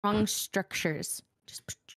Wrong structures. Just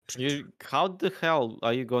How the hell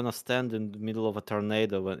are you gonna stand in the middle of a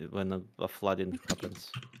tornado when a flooding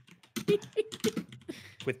happens?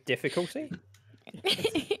 With difficulty?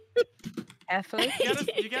 Carefully.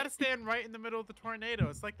 You gotta stand right in the middle of the tornado.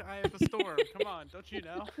 It's like the eye of the storm. Come on, don't you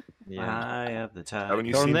know? Yeah. Eye of the tiger. Haven't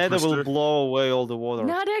you seen Tornado will Twister? blow away all the water.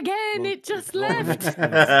 Not again. Well, It just blow away left.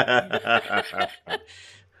 distance.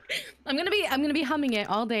 I'm gonna be humming it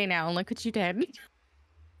all day now. Look what you did.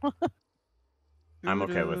 I'm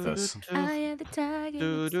okay with this. I am the tiger.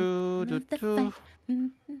 Do, it's do, the do, fight.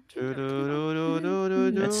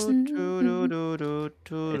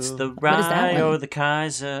 It's the What is that Rye one? or the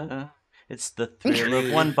Kaiser. It's the thrill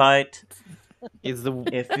of one bite. It's the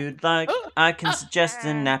If you'd like, I can suggest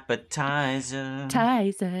an appetizer.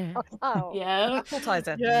 Tizer. Oh, Yeah.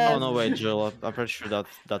 appetizer. Oh no, wait, Jill. I'm pretty sure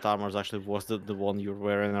that armor actually was the one you're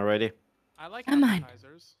wearing already. I like Come on.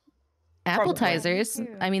 appetizers. Appetizers. Me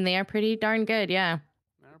too. I mean, they are pretty darn good. Yeah.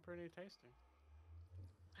 They're pretty tasty.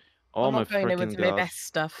 Oh I'm my not going in freaking with my god! best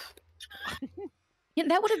stuff. Yeah,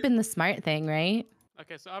 that would have been the smart thing, right?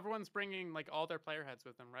 Okay, so everyone's bringing like all their player heads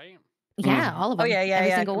with them, right? Yeah, all of them. Oh yeah, Every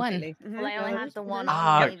yeah, single completely. one. Well, I only have the one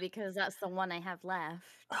Ah. on me because that's the one I have left.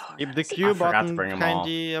 Oh, Keep the yes. Q I forgot to button bring 'em all.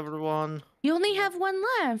 handy, everyone. You only have one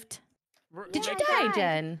left. Did Yeah, you I die, died.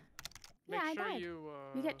 Jen? Yeah, I Make sure died. you.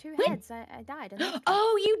 You get 2 What? heads. I died. I lived.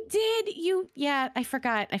 Oh, you did. Yeah, I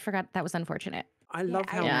forgot. That was unfortunate. I love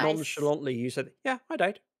how Yeah. nonchalantly you said, "Yeah, I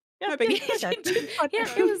died." No Yeah,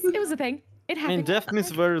 biggie. it was a thing. It I mean, happened. death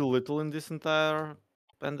means very little in this entire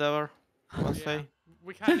endeavor. I'll Yeah, say.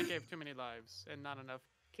 we kind of gave too many lives and not enough.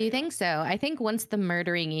 Do you chaos. think so? I think once the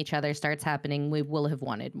murdering each other starts happening, we will have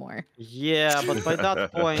wanted more. Yeah, but by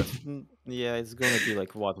that point, yeah, it's gonna be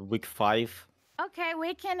like what, week 5? Okay,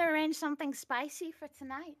 we can arrange something spicy for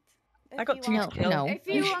tonight. I got you two want- to kill. No. If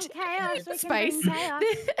you want chaos, we can Spice. bring chaos.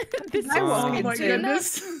 This I is want- good Oh my to know.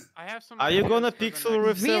 I have some. Are you ideas gonna for the pixel next-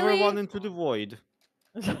 rift Really? everyone into the void?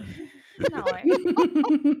 No.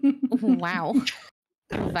 Wow.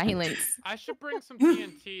 Violence. I should bring some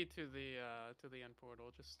TNT to the end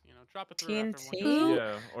portal. Just drop it through. after one TNT? Who-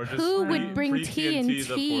 Yeah, or just Who would pre- bring pre-TNT the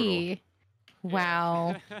portal. TNT?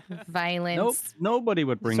 Wow. Yeah. Violence. Nope, nobody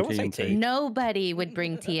would bring Someone say TNT. tea. Nobody would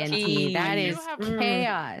bring TNT. That You is have-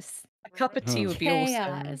 chaos. A cup of tea would be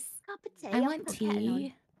awesome. Chaos. Cup of tea, I I'll want put that on.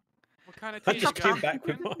 tea. What kind of I tea you just got? came back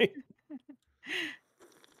with mine.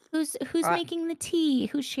 Who's Right. making the tea?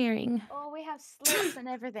 Who's sharing? Oh, we have slurps and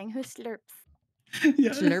everything. Who slurps?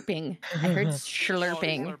 Slurping. I heard Quality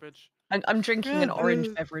slurping. slurpage. I'm drinking an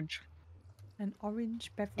orange beverage. An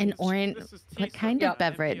orange beverage. An orange. This is tea What kind slurping of on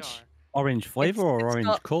beverage? NPR. Orange flavor or it's orange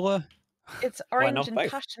got- color? It's Why orange not and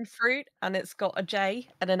both? passion fruit, and it's got a J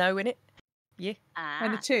and an O in it. And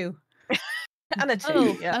Ah. a 2. And a T.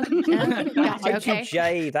 Oh, yeah. gotcha. Okay.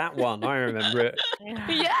 IGJ, that one. I remember it.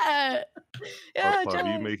 Yeah. Yeah, Are you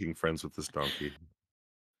J. making friends with this donkey?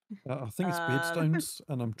 I think it's Beardstones,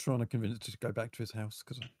 and I'm trying to convince it to go back to his house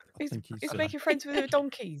because I think he's. He's making friends with the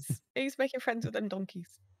donkeys. He's making friends with them donkeys.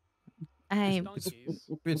 I'm. Donkeys.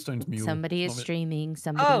 Beardstone's mule. Somebody is not it. streaming.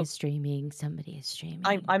 Somebody Oh. is streaming. Somebody is streaming.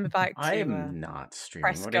 I'm about to I am not streaming.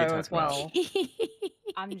 press What are you go talking as about? well.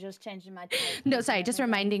 I'm just changing my title. No, sorry. Just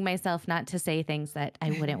reminding myself not to say things that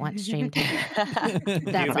I wouldn't want streamed. That's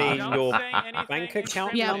you mean all. Don't your say anything bank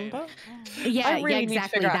account Yeah. number? Yeah, I really yeah, need to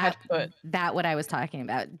exactly. figure out how That to put. that what I was talking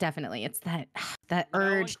about. Definitely, it's that No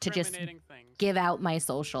urge to just incriminating things. give out my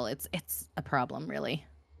social. It's a problem, really.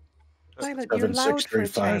 Violet, you're loud for a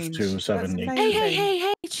change. That's 7635270. Hey, hey, amazing. hey,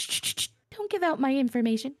 hey! Shh, shh, shh. Don't give out my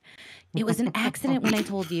information. It was an accident when I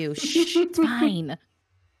told you. Shh, it's fine.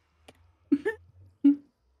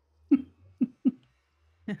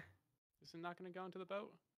 Is it not going to go into the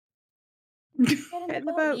boat? Get in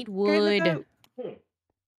the boat. It Get in the would. boat.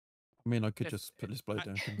 I mean, I could If- just put this blow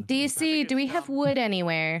down. couldn't I? DC, do we have wood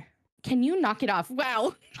anywhere? Can you knock it off?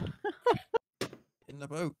 Wow. Get in the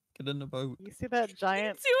boat. Get in the boat. You see that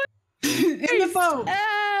giant? In the boat.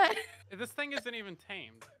 This thing isn't even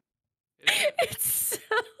tamed. Is it? It's so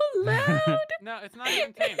loud. No, it's not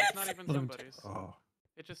even tamed. It's not even Not even- somebody's. Oh,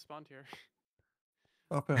 It just spawned here.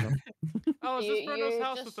 fair enough. Oh, is this You- Bruno's you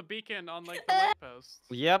house with just- the beacon on like the light post?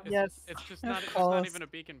 Yep. It's, Yes. It's just Of not. It's not course. even a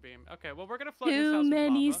beacon beam. Okay, well we're gonna flood his Too house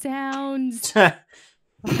many with lava. sounds.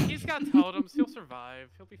 He's got totems. He'll survive.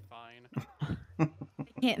 He'll be fine.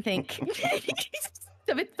 Can't think. Stop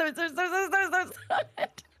it, stop it, stop it, stop it, stop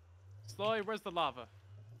it. Sloy, where's the lava?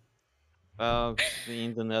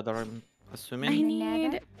 In the nether, I'm I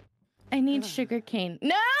assuming. need sugar cane.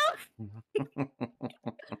 No!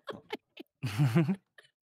 I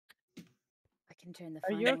can turn the.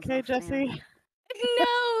 Are you findings okay, off now. Jesse?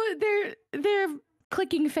 No, they're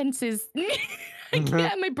clicking fences. I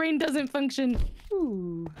can't. My brain doesn't function.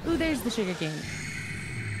 Ooh, there's the sugar cane.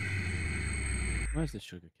 Where's the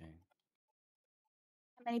sugar cane?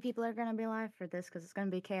 How many people are going to be live for this? Because it's going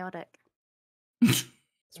to be chaotic. That's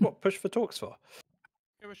what Push for Talk's for.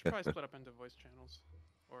 Yeah, we should probably split up into voice channels,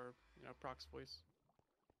 or prox voice.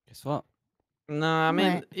 Guess what? No, I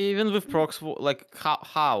mean, What? even with prox, like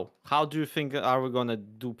how do you think are we gonna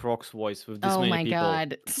do prox voice with this Oh many my people?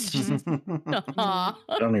 god.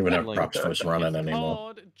 I don't even have Like- prox voice running It's anymore.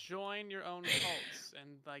 called join your own cults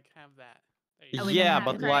and like have that. There you Are go. we gonna Yeah, have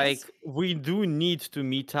but Chris? like we do need to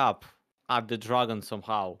meet up at the Dragon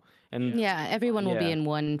somehow, and Yeah, everyone will be Yeah. in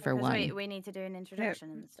one for Because one. we need to do an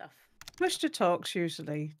introduction and stuff. Push to talk's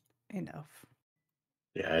usually enough.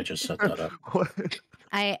 Yeah, I just set that up.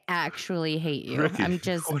 I actually hate you. Ricky, I'm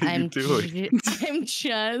just what are you doing? I'm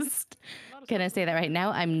just Not a gonna sub- say that right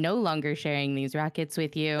now. I'm no longer sharing these rockets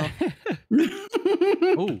with you.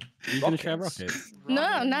 Oh, you gonna share Rockets. rockets? No,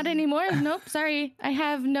 not Rockets. anymore. Nope, sorry. I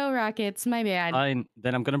have no rockets. My bad. Fine.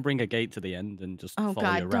 Then I'm gonna bring a gate to the end and just Oh follow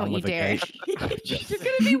you god, around don't you with a dare. gate. You're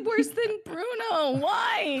gonna be worse than Bruno.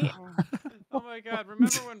 Why? Oh my god,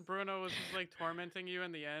 remember when Bruno was just like tormenting you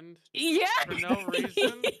in the end? Yeah. For no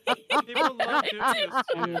reason? People love doing this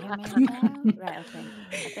Can to you you. hear me now? Right, okay.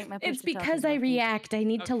 I think my push It's to talk because is I working. react. I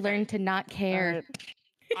need to learn Okay. to not care.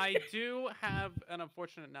 I do have an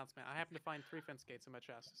unfortunate announcement. I happen to find 3 fence gates in my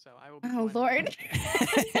chest, so I will be Oh joining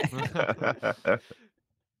you. lord.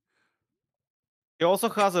 he also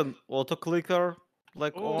has an auto clicker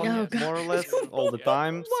like Ooh, on Oh, God. more or less all the Yeah.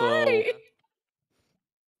 time. Why?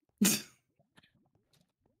 So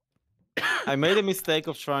I made a mistake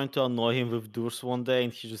of trying to annoy him with doors one day,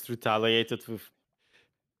 and he just retaliated with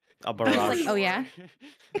a Like, barrage. oh, yeah?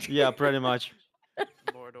 Yeah, pretty much.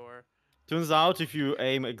 Mordor. Turns out if you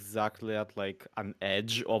aim exactly at like an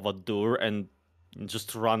edge of a door and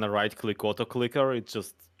just run a right click auto clicker, it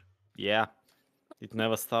just it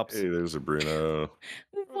never stops. Hey, there's a Bruno.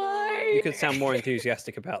 Why? You could sound more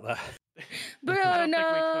enthusiastic about that. I don't think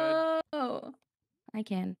we could. Bruno. I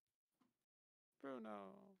can. Bruno.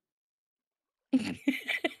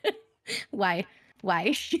 Why?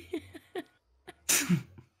 Why?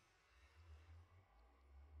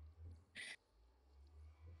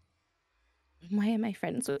 Why am I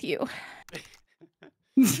friends with you?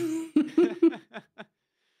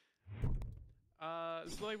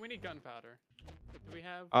 Zoe, we need gunpowder. Do we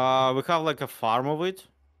have? We have like a farm of it,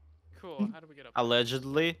 Cool. How do we get up? there?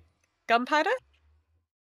 allegedly. Gunpowder?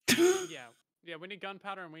 Yeah, we need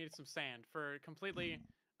gunpowder and we need some sand for completely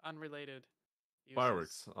unrelated uses.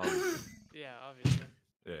 Fireworks. Yeah, obviously.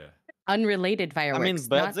 Yeah. Unrelated fireworks. Not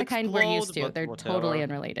beds the kind we're used explode, to. but They're whatever. totally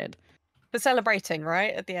unrelated. For celebrating,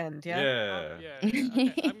 right? At the end, yeah? Yeah. Yeah.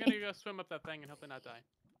 Okay. I'm gonna go swim up that thing and hopefully not die.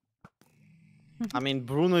 I mean,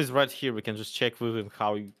 Bruno is right here. We can just check with him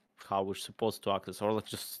how we're supposed to access, or let's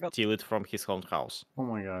just Yep. steal it from his own house. Oh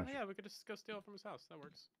my Oh, gosh. yeah, we could just go steal it from his house. That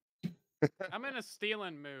works. I'm in a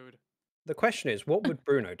stealing mood. The question is, what would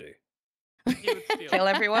Bruno do? He would steal. Kill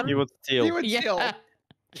everyone? He would steal. He would steal.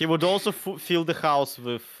 He would also fill the house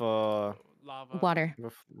with Lava. Water.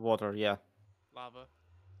 water. Yeah. Lava.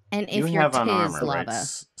 And You if you're have on tis armor, lava.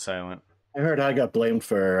 right, Silent? I I heard I got blamed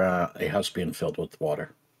for a house being filled with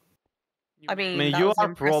water. You I may- I mean, mean, that you was are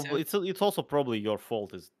impressive. probably. It's also probably your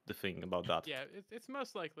fault. Is the thing about that? Yeah, it's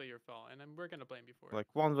most likely your fault, and then we're gonna blame you for it. Like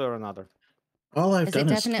one way or another. All I've As it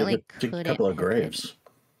done is definitely dig a couldn't couple of have been. graves.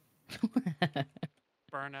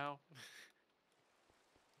 Burno.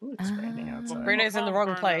 Ooh, it's raining Ah. outside. Bruno's in the call him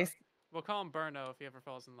wrong Burno. place. We'll call him Burno if he ever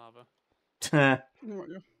falls in lava.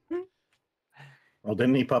 Well,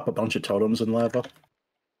 didn't he pop a bunch of totems in lava?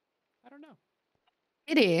 I don't know.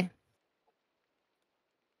 Kitty.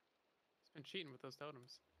 He's been cheating with those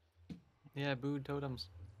totems. Yeah, boo totems.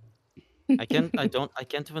 I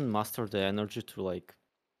can't even muster the energy to like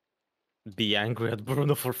be angry at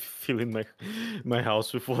Bruno for filling my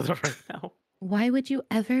house with water right now. Why would you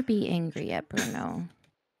ever be angry at Bruno?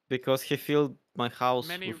 Because he filled my house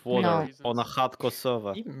Many with water No. on a HardCore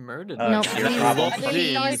server. He murdered No, me. please. I locked think he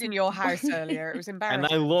in. died in your house earlier. It was And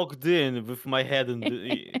embarrassing. I logged in with my head in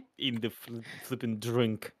the flipping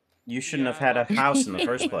drink. You shouldn't Yeah, have had a well- house in the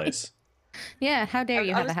first place. Yeah, how dare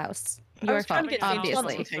you I have was- a house? I Your was trying fault, to get some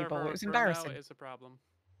obviously. on the table. server It was of Bruno embarrassing. is a problem.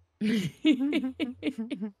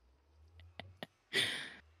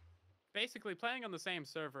 Basically, playing on the same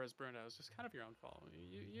server as Bruno is just kind of your own fault.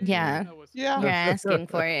 You Yeah. know what's Yeah. You're asking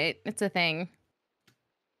for it. It's a thing.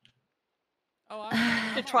 Oh,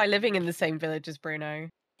 You should try living in the same village as Bruno.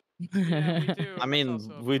 Yeah, we do. I That's mean,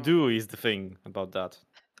 also a we problem. do is the thing about that.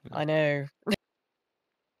 I know.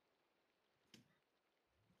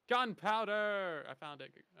 Gunpowder! I found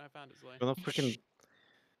it. I found it, Zoe. Gonna freaking.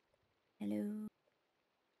 Hello.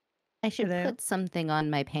 I should Hello. put something on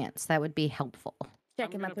my pants. That would be helpful.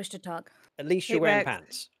 Checking my gonna- push to talk. At least Hey, you're wearing Rex.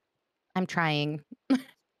 pants. I'm trying.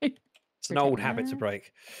 It's an old habit to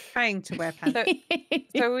break. Trying to wear pants.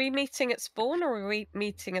 So are we meeting at spawn or are we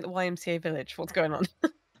meeting at the YMCA village? What's going on?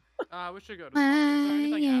 We should go to spawn.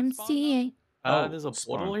 Is there anything at spawn, though? YMCA. Oh, There's a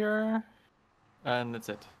portal spawn. here, and that's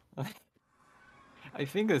it. I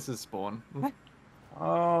think this is spawn.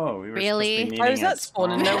 Oh, we were Really? supposed to be I was meeting at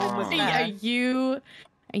spawn and no one was Spawn. there.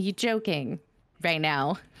 Are you joking right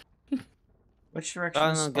now? Which direction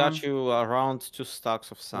is spawn? Got you around 2 stacks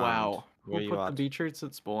of sand. Wow. Where Who you put the at? beetroots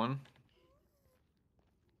at spawn?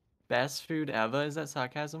 Best food ever? Is that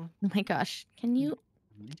sarcasm? Oh my gosh. Can you?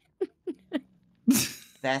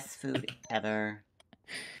 Best food ever.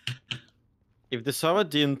 If the server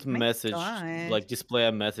didn't My message, God. like display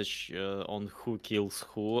a message on who kills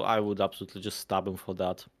who, I would absolutely just stab him for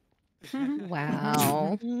that.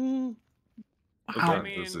 Wow. I What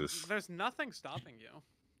mean, is this? there's nothing stopping you.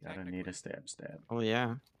 Gotta need a stab. Oh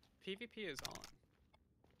yeah. PvP is on.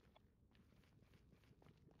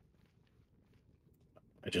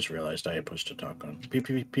 I just realized I had pushed to talk on.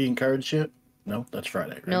 PvP encouraged yet? No, that's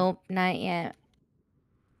Friday, right? Nope, not yet.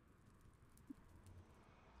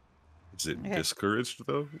 Is it Okay. discouraged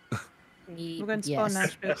though? We're going to spawn now.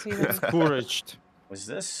 Yes. Spirit, see you later. Couraged. Was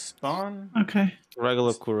this spawn? Okay.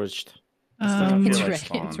 Regular couraged. This doesn't It's feel like right.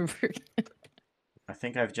 spawn. It's rude. I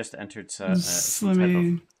think I've just entered Just some let type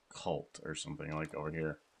me- of cult or something like over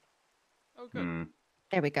here. Oh, good. Hmm.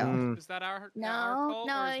 There we go. Mm. Is that our No, cult,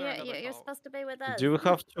 no, or is there another you're cult? supposed to be with us. Do we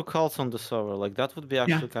have 2 cults on the server? Like that would be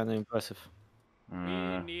actually kind of impressive. We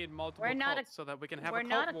need multiple We're not cults so that we can have we're a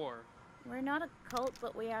not cult a- war. We're not a cult,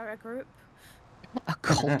 but we are a group. A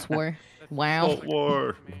cult war. That Wow. sounds like a cult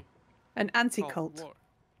War. to me. An Cult anti-cult. war.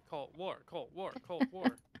 Cult war. Cult war. Cult war.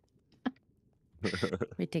 I feel like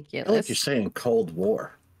Ridiculous. you're saying Cold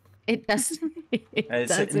War. It does. It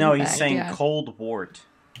does No, in he's fact, saying yeah. cold wart.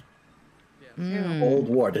 Yes. Cold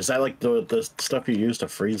War. Is that like the stuff you use to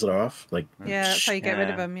freeze it off? Like Yeah, that's how you get rid of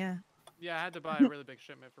Yeah. them, yeah. Yeah, I had to buy a really big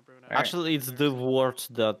shipment for Bruno. Actually, it's the word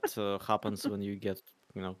that happens when you get,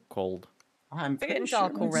 cold. I'm Is it pretty getting sure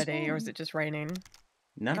dark it's already, or is spawn. it just raining?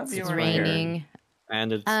 None of you It's are here. raining.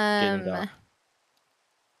 And it's getting dark.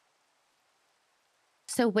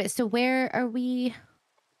 So where are we?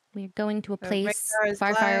 We're going to a place radar is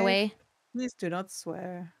far, far live. away. Please do not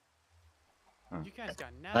swear. You guys got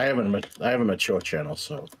I have nothing. I have a mature channel,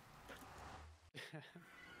 so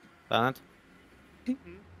Planet?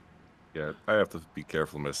 Yeah, I have to be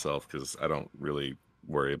careful myself because I don't really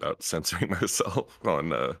worry about censoring myself on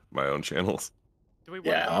my own channels. Do we want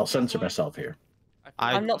yeah, to I'll vote censor this way? myself here.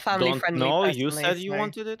 I I'm not family don't friendly know. You personally, said you so-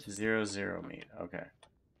 wanted it? 0-0 meat. Okay.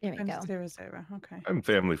 There we And go. 0-0. Okay. I'm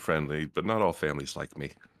family friendly, but not all families like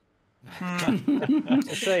me.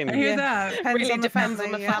 It's a shame. I hear Yeah. that. Depends Really on the depends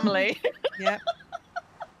family. on the yeah. family. Yeah.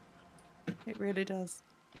 It really does.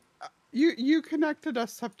 You connected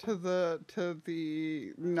us up to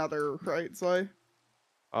the nether, right, Zoe?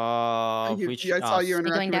 Which I saw you We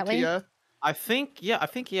going interacting that with way? Tia. I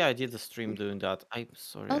think I did the stream doing that. I'm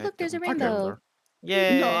sorry. Oh, I look, there's a don't rainbow. remember.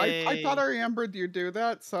 Yay! No, I thought I remembered you do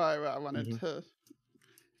that, so I wanted Mhm. to.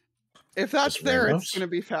 If that's Just there, rainbows? it's going to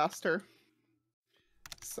be faster.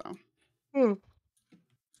 So.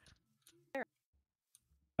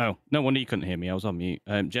 Oh, no wonder you couldn't hear me. I was on mute.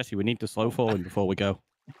 Jesse, we need the slow falling before we go.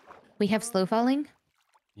 We have slow falling.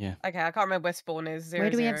 Yeah. Okay, I can't remember where spawn is. Where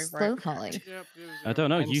do we have 0-0, slow right? falling? Yep, I don't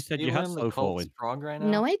know. I'm You said you had stealing the slow cult's falling. frog right now.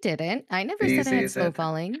 No, I didn't. I never said I Easy had as slow that.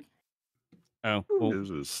 falling. Oh, well, This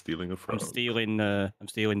is stealing a I'm frog. stealing. I'm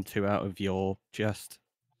stealing 2 out of your chest.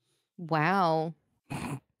 Wow.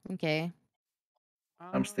 Okay.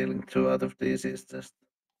 I'm stealing 2 out of these. Is just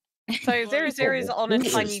So 0-0 is on a Who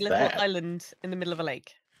is tiny little that? island in the middle of a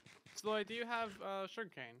lake. Sloy, do you have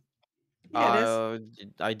sugarcane? Yeah,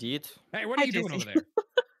 I did. Hey, what are you doing over there?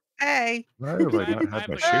 Hey. Why have I not had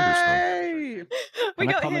my shaders on? Hey! We Can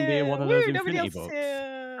I got commandeer here. one of Woo, those nobody infinity else is books?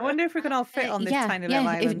 here. I wonder if we can all fit on this yeah, tiny yeah. little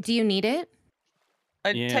island. Do you need it?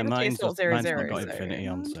 Yeah, Technically, mine's it's not just, mine's not 0-0. got so- infinity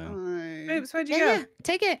on, so. Nice. Oops, where'd you Yeah, go? yeah.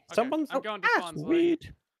 Take it. Okay, Someone's- I'm going to Ah, spawn, Sloy.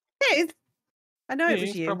 Sweet. Yeah, I know it Yeah, was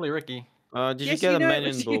it's you. probably Ricky. Did Yes, you get a know it menu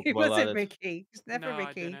was book you. while Was at it it? Ricky? It's never No, I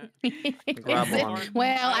Ricky. didn't. Grab Is it? one.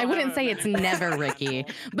 Well, I don't wouldn't have say a it's menu. never Ricky,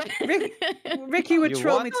 but Ricky would You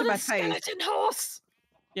troll what? me to Not my a face. skeleton horse.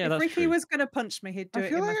 Yeah, If that's Ricky true. was going to punch me, he'd do I it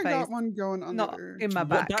feel in like I my got face, one going on not there. in my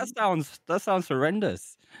back. That sounds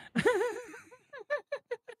horrendous.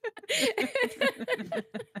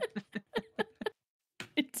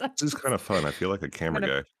 it's This is kind of fun. I feel like a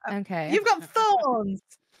camera guy. okay. You've got thorns.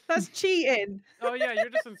 That's cheating. Oh yeah, you're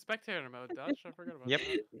just in spectator mode, Dutch. I forgot about that.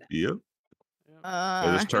 Yep.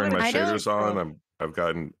 I just turned my I don't. shaders on. I've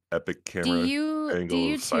got an epic Do camera you angle of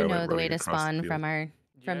two silent know the way running to across the spawn field.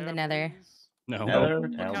 from the Nether? No. Nether?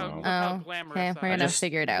 Look Hell how, no. look how Oh, glamorous okay. I We're I gonna just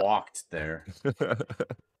figure it out. walked there.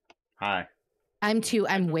 Hi.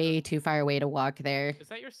 I'm way too far away to walk there. Is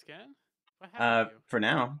that your skin? What happened to you? For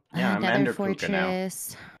now. Yeah, I'm Nether Ender Puka now.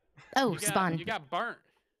 Fortress. Oh, You spawn. got burnt.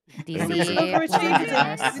 DZ. Puka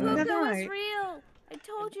was real. I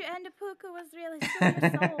told you Enderpuka was real. I stole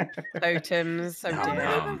your soul. Totems. Oh dear.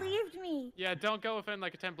 Nobody believed me. Yeah, don't go within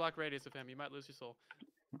like a 10-block radius of him. You might lose your soul.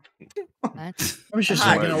 I was just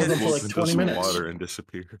hanging out with him for like 20 minutes. Water and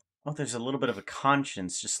disappear. Oh, there's a little bit of a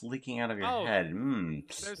conscience just leaking out of your Oh, head.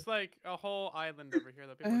 There's like a whole island over here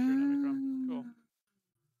that people are shooting at me from.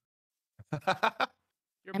 Cool.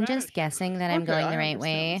 I'm just guessing that I'm going the right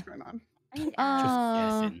way.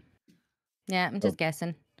 Oh. guessing. Yeah, I'm just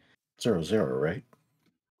guessing. 0-0, right?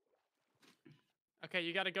 Okay,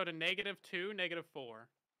 you got to go to -2, -4.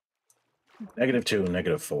 -2,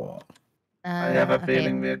 -4. I have a okay.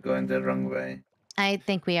 feeling we're going the wrong way. I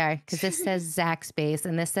think we are, because this says Zach Space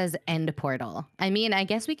and this says End Portal. I mean, I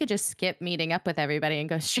guess we could just skip meeting up with everybody and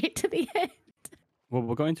go straight to the end. Well,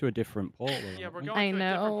 we're going to a different portal. Yeah, we're aren't we? going to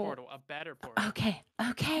a different portal, a better portal. Okay,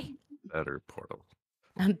 okay. Better portal.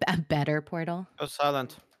 A better portal. Oh,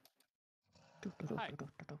 silent. Hi.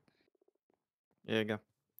 Here you go.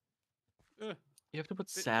 You have to put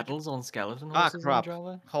saddles on skeleton Ah, horses in crap.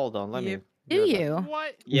 Java? Hold on, let me. Do that. you?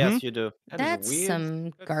 What? Yes, you do. That's weird. some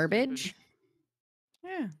That's garbage.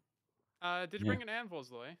 Yeah. Did you bring an anvil,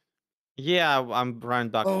 Zoe? Yeah, I'm running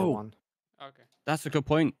back Oh. for one. Okay. That's a good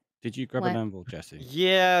point. Did you grab What? an anvil, Jesse?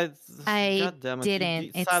 Yeah, I God damn it. you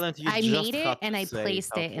didn't. did- Silent, you I just made it had and to I say it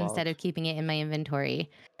placed out it instead loud. of keeping it in my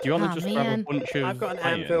inventory. Do you want Aw, to just grab a man. bunch of I've got an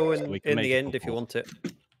iron anvil so in, we can in make the a end if you couple? want it.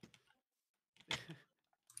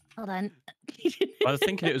 Hold on. I was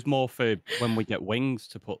thinking it was more for when we get wings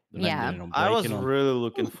to put the Yeah. mending and I was breaking on. really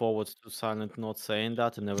looking forward to Silent not saying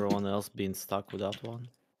that and everyone else being stuck with that one.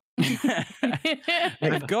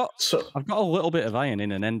 I've got So, a little bit of iron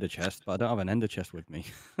in an ender chest, but I don't have an ender chest with me.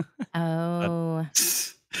 Oh.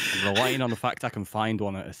 I'm relying on the fact I can find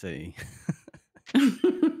one at a city.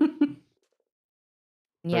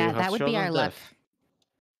 Yeah, have that would be chosen our luck. death.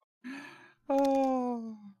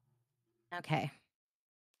 Oh. Okay.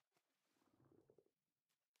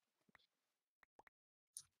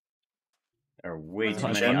 There are way My too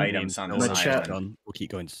many chat- items on my this chat- island. We'll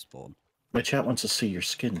keep going to spawn. my chat wants to see your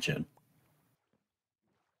skin, Jen.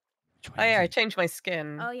 Oh yeah, I changed my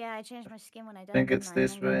skin. Oh yeah, I changed my skin when I I died. think didn't it's I?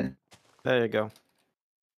 this Hang on. way. There you go.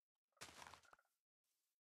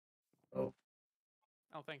 Oh,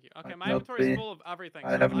 Oh, thank you. Okay, Might my not inventory is be. full of everything.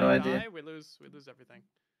 I so have if no I idea. Die, we lose everything.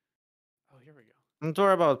 Oh, here we go. Don't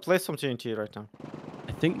worry about it. Play some TNT right now.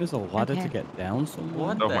 I think there's a ladder Okay. to get down somewhere.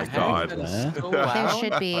 What Oh the my heck? God. That is There. so There loud.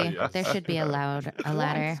 should be Yes. there should be a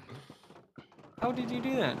ladder. How did you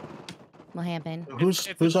do that? Will happen. Who's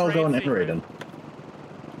it's a who's all trade going secret. Ender Raiden?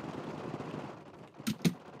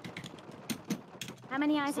 How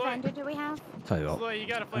many eyes of Sloy. Ender do we have? Tell you what. Sloy, you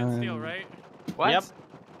got a flint and steel, right? What? Yep.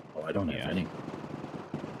 Oh, I don't have any.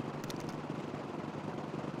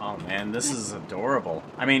 Oh man, this is adorable.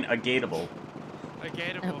 I mean, agateable. A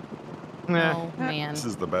gateable. Oh man. This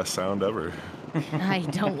is the best sound ever. I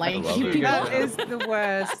don't like love you it. people. That is the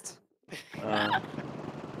worst. No,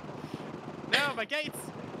 my gates.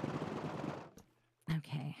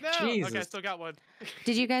 Okay. No. Okay, I Jesus. still got one.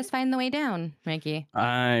 Did you guys find the way down, Mikey?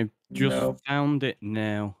 I just No. found it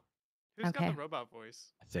now, Who's Okay. got the robot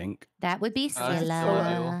voice? I think. That would be Dilladil.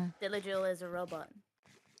 Scylla. Dilladil is a robot.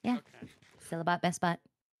 Yeah. Okay, Syllabot, best bot.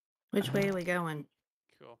 Which way are we going?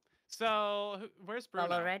 cool. So, where's Bruno?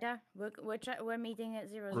 Follow radar. We're meeting at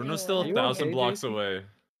 0-0. Bruno's still right? 1,000 blocks away.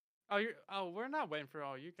 Oh, we're not waiting for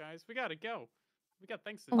all you guys. We gotta go. We got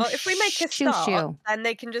things to Oh, do. Well, if we make a shoo, start, shoo. then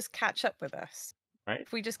they can just catch up with us. Right?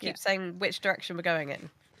 If we just keep Yeah. saying which direction we're going in.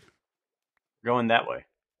 Going that way.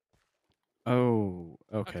 Oh,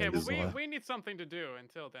 okay. Okay, well, Zola. we need something to do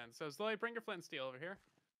until then. So, Zoe, bring your flint and steel over here.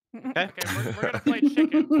 Okay. Okay, we're gonna play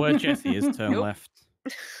chicken. Where Jesse is, turn Nope. left.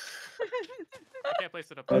 I can't place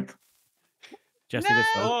it up there. What? Jesse, this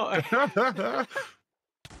way. Oh,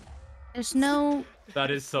 There's no.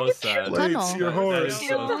 That is so sad. Tunnel. your That is horse.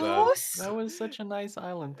 so The sad. horse? that was such a nice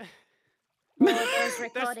island. Well, there's There's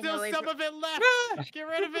recording still always some of it left. Get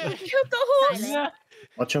rid of it. Killed the horse. silent.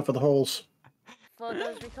 Watch out for the holes. For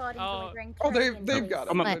those recordings, when Oh. we bring Oh, Tony in, they've please. got it.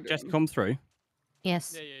 Come They're on, doing Jesse, it. come through.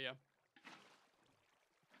 Yes. Yeah.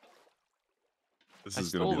 This I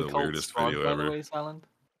is going stole to be the the Colt's weirdest frog, video by the ever. way, Silent.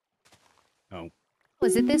 Oh.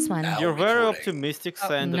 Was it this one? You're very optimistic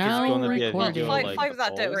saying that it's now gonna be a recording. video Fight, like fight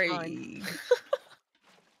that always. debris.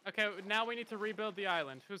 Okay, now we need to rebuild the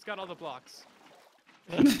island. Who's got all the blocks?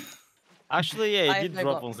 Actually, yeah, I it have did no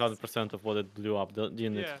drop blocks. 100% of what it blew up,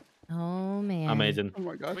 didn't it? Yeah. Oh man. Amazing. Oh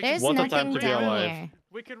my gosh. There's What a nothing time to be down alive. here.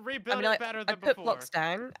 We can I rebuild mean, it I better than put before. blocks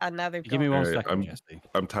down, and now they've Give me gone. one Alright, second, Jesse.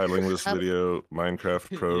 I'm titling this Oh. video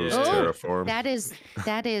Minecraft Pros Yeah. Terraform. That is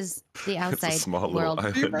the It's outside a small world.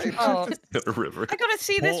 little island Oh, in a river. I gotta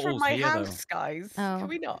see this from Portals my here, though. house, guys. Oh. Can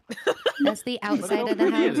we not? That's the outside how of the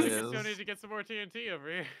pretty it house. is. Still need to get some more TNT over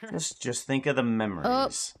here. Just think of the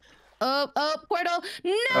memories. Oh, portal!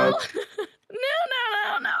 No! Oh.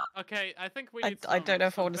 No! Okay, I think we I- need I don't know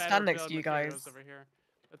if I some wanna better stand next build to you materials guys. over here.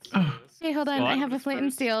 Let's do this. Hey, hold on. I What? have a flint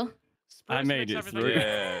and steel. I Spruce made makes it everything through.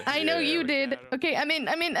 better. I know you we did. got 'em. Okay, I'm in.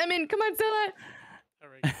 Come on, Zilla. There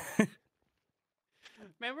we go.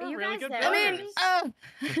 Man, we're you really guys good there? I'm in. builders. Oh.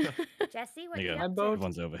 Jesse, what There are you you go. up to?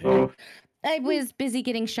 Everyone's over here. Oh, I was busy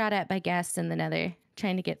getting shot at by gas in the nether,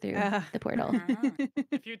 trying to get through the portal.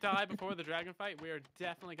 If you die before the dragon fight, we are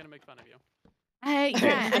definitely gonna make fun of you.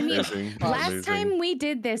 Yeah, I mean, Amazing. last Amazing. time we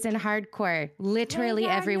did this in hardcore, literally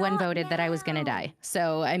Where are everyone you voted that I was gonna now? die.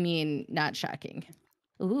 So I mean, not shocking.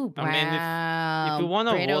 Ooh, I mean, if wow! you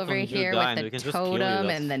wanna right vote over on you here dying, with we the can just kill you. totem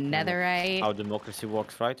That's, and the you know, netherite. how democracy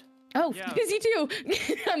works, right? Oh, Yeah. busy too.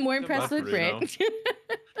 I'm more impressed with Bruno. Brick.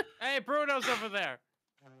 Hey, Bruno's over there.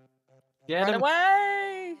 Get Run him.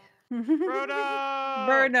 away! Bruno.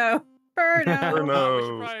 Burno. Burno. Bruno. We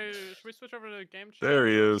should probably should we switch over to game chat? There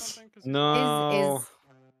he or is. something? 'Cause he's- No. Is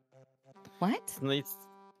what? It's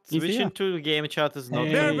He's switching here. to game chat is not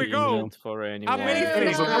There really we go. convenient for anyone. Amazing.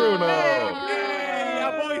 There's a Bruno. Hey,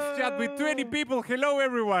 a voice chat with 20 people. Hello,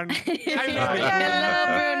 everyone. Hello,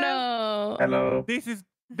 Bruno. hello. This is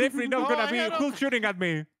definitely not Oh, gonna I be had a- who's shooting at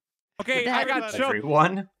me. Okay, I got Everybody. shot.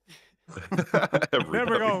 Everyone. There we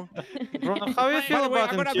Everybody. go. Bruno, how you By feel the way, about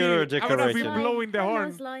I'm gonna interior be- I'm gonna be decoration? blowing the Hi,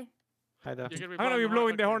 horn. Nosley. Hi there. You're I'm gonna be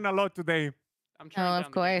blowing the horn a lot today. I'm turning Oh, down of the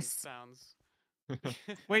game course. sounds.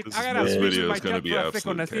 Wait, This, I gotta this switch video my is going to chat be for a second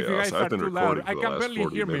absolute and see if you chaos. guys are I've been too recording loud. I for the can last barely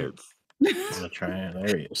 40 hear me. minutes. I'm gonna try it.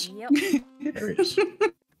 There he is. Yep. There he is.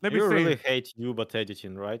 Let me You see. really hate you, but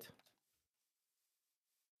editing, right?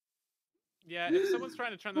 Yeah, if someone's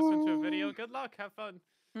trying to turn this into a video, good luck. Have fun.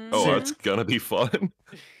 Oh, that's going to be fun.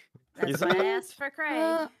 That's Is why I it? asked for Craig.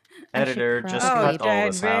 I Editor, should just probably- cut all Jen,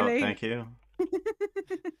 this out. really? Thank you.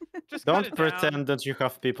 Just cut Don't it pretend down. that you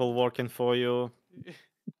have people working for you.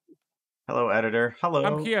 Hello, editor. Hello.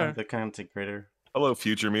 I'm here. the content creator. Hello,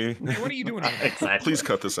 future me. What are you doing? Exactly. Please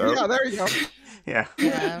cut this out. Yeah, there you go. Yeah.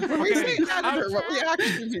 Yeah. When we say editor, what we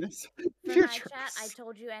actually mean is For my future. chat, I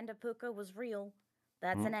told you Endapuka was real.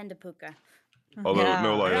 That's an Endapuka. Although, Yeah.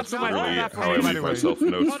 no lie, I have that's to mind really that how for I you, by leave the way. myself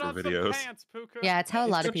notes Put for on some videos. pants, Puka. Yeah, it's how a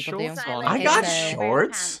lot of He's got people do. shorts on. I Silent got wears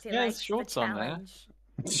shorts. pants. He Yeah, likes it's shorts the on there.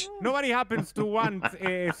 challenge. Nobody happens to want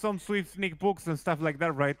some sweet sneak books and stuff like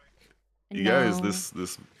that, right? You guys, No. this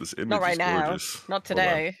image Not right is now. gorgeous. Not Hold on.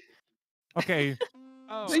 today. Okay.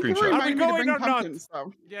 Oh, Thank you for Screenshot. Are we reminding me to going bring or not? pumpkins,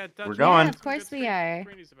 though. yeah, We're Dutch, going. have Of some course good we are.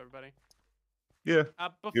 screenies of everybody. Yeah.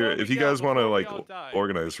 Before Here, we if you go, guys want to before we like all die,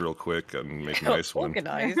 organize real quick and make a nice one,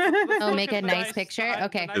 Organized. let's Oh, look make at a the nice picture? the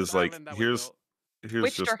Okay. nice is like island that we here's built.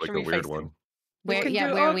 Which just like direction a are we weird facing? one. We Where? can Yeah,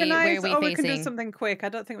 do where are we? Where organize, are we or we can do facing? something quick. I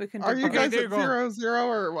don't think we can do Are you Okay, guys there you at go. 0-0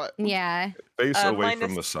 or what? Yeah, Face away from the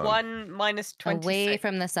Minus sun. 1, minus 26. away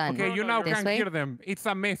from the sun. Okay, you no, now you're This can way? hear them. It's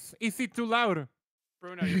a mess. Is it too loud?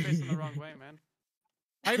 Bruno, you're facing the wrong way, man.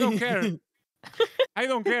 I don't care. I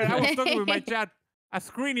don't care. I was talking with my chat. A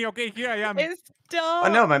screeny. Okay, here I am. It's dark.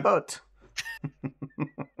 Oh no, my boat.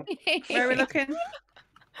 Where are we looking?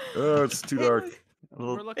 Oh, it's too dark.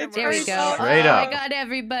 We're looking It's There we very go. dark. Straight Oh, up. I got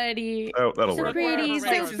everybody. Oh, that'll So work. pretty,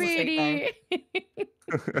 Wherever so Raiders pretty.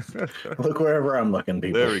 Look wherever I'm looking,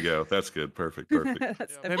 people. There we go. That's good. Perfect. Perfect.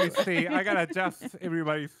 That's Let me see. I gotta adjust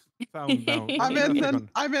everybody's sound now. I'm Give in me a the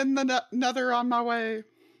second. nether on my way.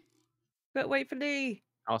 But wait for Lee.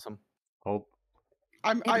 Awesome. Hold.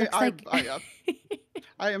 I'm It looks like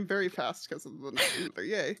I am very fast because of the nether.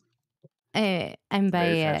 Yay. I'm by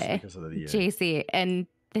Very fast because of the, JC, and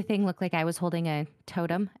the thing looked like I was holding a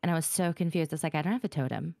totem, and I was so confused. It's like I don't have a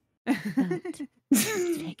totem.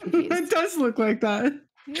 It does look like that.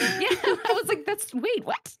 Yeah, I was like, wait,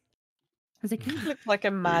 what? I was like, You look like a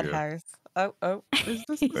you go. madhouse. Oh, oh. Is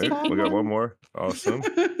this Hey, we got one more. Awesome. Go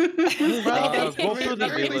to the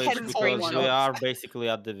very village intense because we one. are basically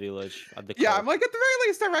at the village. At the Yeah, cult. I'm like, at the very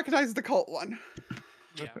least, I recognize the cult one.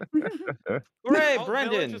 Yeah. Hooray, Oh,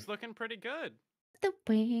 Brendan! village is looking pretty good. the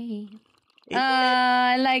way.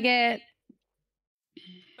 I like it.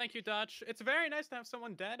 Thank you, Dutch. It's very nice to have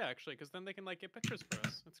someone dead, actually, because then they can like get pictures for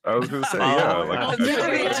us. It's I was great. gonna say, yeah, like Oh, I feel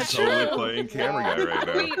like yeah, it's totally true. playing camera guy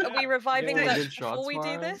right now. Are we reviving Yeah, Dutch good before shots we do for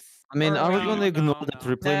us. this? I mean, Or are we No, gonna ignore no, that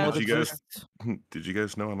no. replay No. mode Did at you guys? first? Did you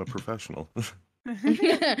guys know I'm a professional?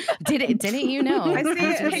 Didn't you know? I see it.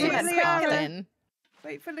 I Did see you it, listen Liara. often?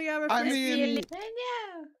 Wait for Liara. I first. mean,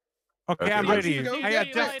 Okay, I'm Okay. ready. Go, I go,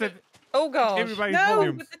 adjusted Oh gosh. everybody's No,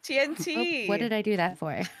 volumes. with the TNT. What did I do that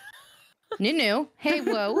for? Nunu, hey,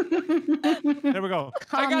 whoa. There we go. I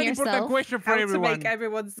Calm got an important yourself. question for How to everyone. make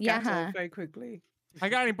everyone scatter Yeah. very quickly. I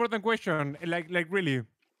got an important question. Like really.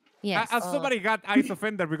 Yes. Has somebody got Eyes of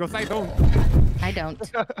Ender? Because I don't. I don't.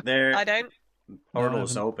 There, I don't. portal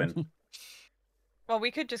is open. Well, we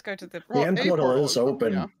could just go to the. The end a portal portal is is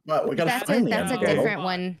open, yeah. but we gotta That's find a, the that's end a portal. different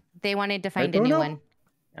one. They wanted to find a don't new know. one.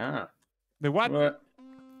 Ah. The what? What?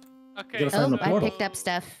 Okay. gotta find Oh, the I portal. picked up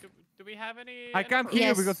stuff. Do we have any? I can't hear you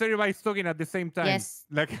Yes. because everybody's talking at the same time. Yes.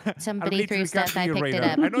 Like Somebody I threw literally can't stuff, I hear picked right it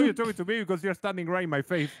now. up. I know you're talking to me because you're standing right in my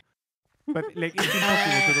face. But like it's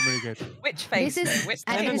impossible to communicate. Which face? This is though? Which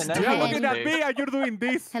I face? think it's You're looking 10. at me and you're doing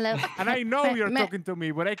this. Hello. And I know you're Ma- talking to me,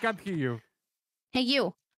 but I can't hear you. Hey,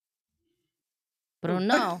 you.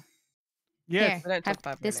 Bruno. Yes. Here,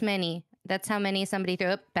 have this many. That's how many somebody threw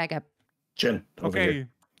up. Back up. Jen. Over Okay. here.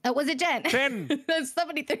 Oh, was it Jen? 10.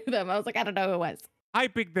 Somebody threw them. I was like, I don't know who it was. I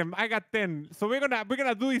picked them. I got 10. So we're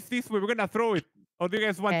gonna do this way. We're gonna throw it. Or do you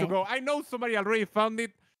guys want to Okay. go? I know somebody already found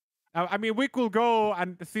it. I mean, we could go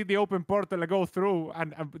and see the open portal and go through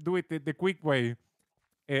and do it the quick way.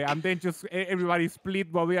 And then just everybody split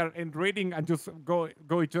while we are in raiding and just go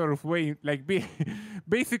each other's way. Like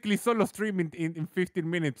basically solo stream in 15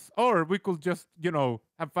 minutes. Or we could just,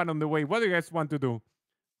 have fun on the way. What do you guys want to do?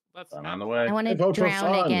 Let's I'm on the way. I want to vote for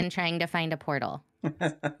drown fun. again trying to find a portal.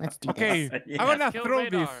 Let's do Okay, this. Yeah. I'm gonna kill throw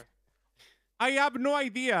this. radar. I have no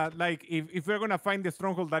idea, like, if we're gonna find the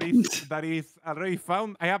stronghold that is already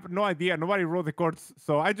found. I have no idea. Nobody wrote the cards,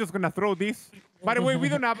 so I'm just gonna throw this. By the way, we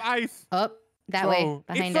don't have eyes. Oh, that so way,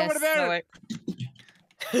 behind it's us. over there. No,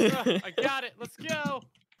 wait. I got it. Let's go.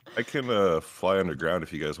 I can fly underground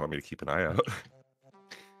if you guys want me to keep an eye out.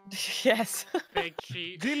 Yes. Big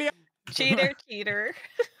cheat. Julia. Cheater.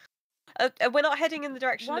 We're not heading in the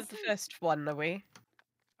direction of the Wasn't- first one, are we?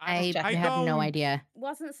 I I have no don't- idea.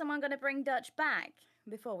 Wasn't someone going to bring Dutch back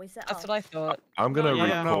before we set That's off? what I thought. I'm gonna No,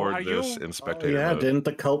 yeah. No, record are this you- in Oh, spectator yeah, mode. didn't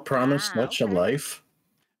the cult promise Ah, much of okay. life?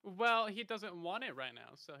 Well, he doesn't want it right now,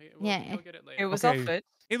 so Yeah. he'll get it later. It was Okay. offered.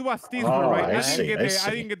 It was this Oh, one, right? I I see, didn't I get the I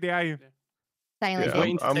see. didn't get the eye. Silent. Yeah,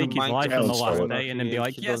 Waiting to I'm take his life on the Council. last day and then be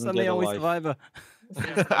like, He yes, doesn't I'm the get a only life. survivor.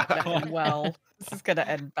 Well, this is gonna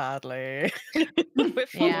end badly. We're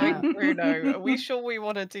following Bruno. Are we sure we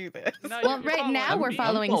want to do this? No, Well, you're right following now we're me.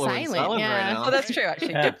 following following silent. Silent right Yeah. now. Oh, that's true,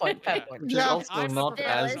 actually. Yeah. Good point. Fair point. Which is Yeah. also I'm not the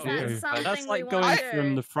as Still, is good. that something That's like we going want from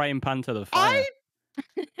to the frying pan to the fire.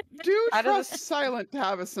 I do Out of trust the- Silent to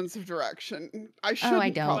have a sense of direction. I Oh, shouldn't I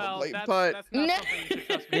don't. Well, probably, that's, but that's not No. something you should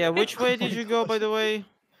trust me Yeah, with. which way did you go, by the way?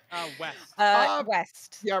 West.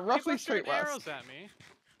 West. yeah, People roughly are straight shooting west. arrows at me.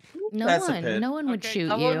 No That's a one. pit. No one would Okay, shoot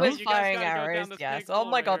Someone you. was You guys firing gotta go down arrows, this yes. big Oh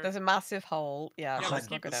my god, hallway. there's a massive hole. Yeah, Yeah, let's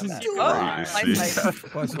keep- not go this down is there. super Oh, high. nice.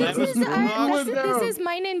 This is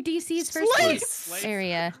mine and DC's first Slates.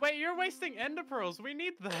 area. Wait, you're wasting ender pearls. We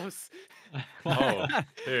need those. Oh,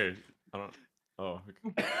 here. I don't. Oh.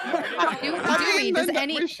 Okay. Dewey, does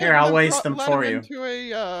any Here, I'll waste them for you.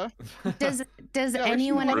 does Yeah, we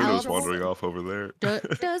anyone should Bruno's else wandering off over there.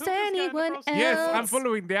 does anyone else Yes, I'm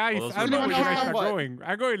following the eyes. those I don't were know where you nice. guys are Have going.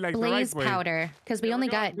 I'm going like the right blaze way. powder? Because we only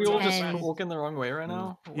got We all just 10. walking the wrong way right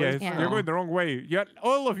now. Yes, Yeah. you're going the wrong way. Yeah,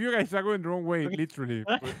 all of you guys are going the wrong way, literally.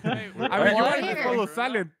 Hey, I mean, you What? guys just follow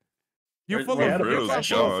silent. You Where's- follow. where's You Bruno's guys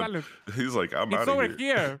follow gone. silent. He's like, I'm It's out over of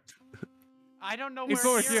here. here. I don't know It's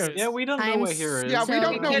where over here here. is. Yeah, we don't know I'm where here is. Yeah, we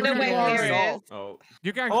don't know We where don't know you where are here at is. all. Oh.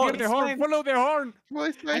 You can Oh, hear the it's horn. fine. Follow the horn. Really,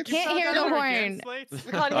 I Slates? can't hear the Over horn. again, Slates? We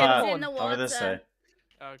can't hear the It's in horn. the Over this water.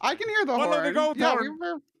 way. Okay. I can hear the Follow horn. the goat yeah, horn. we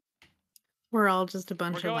were. We're all just a We're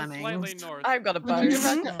bunch of going lemmings. slightly north. I've got a bow. Did you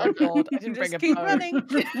back up? Oh god, I didn't bring Just a keep bow. running.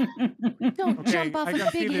 Don't Okay, jump off I of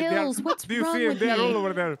can see big that they are- hills. What's Do you wrong see it? with They are all me?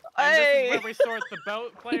 over there. And this Hey! is where we sort the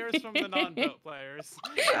boat players from the non-boat players.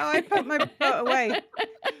 Oh, I put my boat away.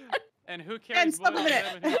 And who carries stop a wood minute.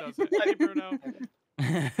 and who doesn't. Hey, Bruno.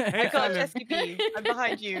 Hey, I've got silent. SCP. I'm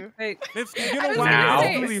behind you. Wait, Let's, you I know was what? Now.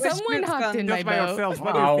 gonna Let's do say, this someone Which hopped in just my by boat. ourselves.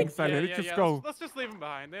 What do Wow. you think, silent? Let's just go. Let's just leave them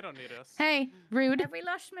behind. They don't need us. Hey, rude. Have we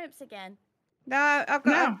lost Schmoops again? no, I've got.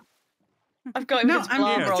 No. I've got No, invisible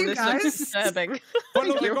I'm armor here. on. You This looks guys. disturbing.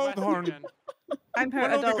 Follow the you. gold horn. Again. I'm her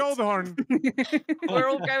Follow the adult. gold horn. We're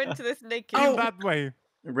all going to this naked. In that way.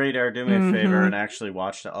 Radar, do me a favor and actually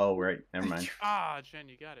watch the. Oh, right. Never mind. Ah, Jen,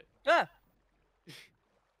 you got it. Ah,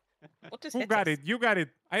 What does Who hit got us? it? You got it.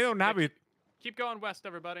 I don't have it. Keep going west,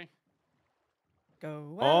 everybody.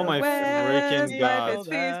 Go Oh my freaking god.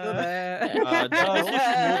 Just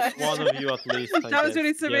West. one of you at least. I That was guess,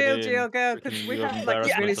 really get surreal, in. Geo girl, because Freaking we you have like a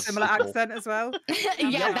really embarrassment of similar people. accent as well.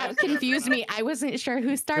 Yeah, that confused me. I wasn't sure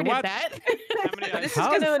who started what? that. This is How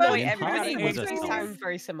going to annoy funny. everybody How because we funny. sound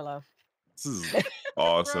very similar. This is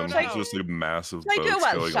awesome. Bruno. It's just like massive Should I do a boats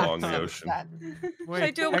Welsh going along the accent ocean. then? Wait,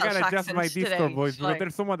 I do a I Welsh gotta adjust accent my Discord today? voice because Like-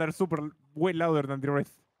 there's someone that's super way louder than the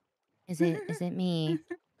rest. Is it me?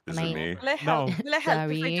 Is Am it I- me? Will it help? No. Will it help if I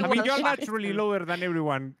Sorry. do I a mean, Welsh you're accent? naturally lower than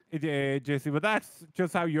everyone, Jesse, but that's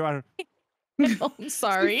just how you are. I'm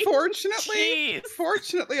sorry.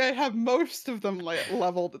 Fortunately, I have most of them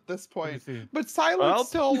leveled at this point. see. But Silent's Well,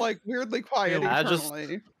 still like weirdly quiet I just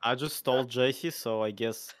internally. stole JC, so I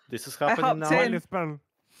guess this is I happening hopped now. in. Wireless spell.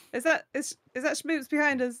 Is that Schmoops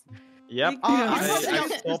behind us? Yep. I'm I helping out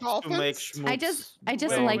these stopped to make dolphins. I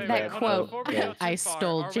just Wait, like wait, that wait, hold on, quote. before we go too I far,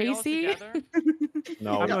 stole are we all JC. together?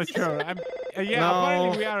 No. I'm not sure. Yeah, No.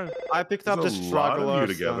 apparently we are. I picked up the There's a lot of you strugglers.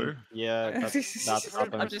 together. And yeah, that's I'm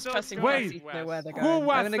happened. just trusting Wait, Jesse to know where they're Who going.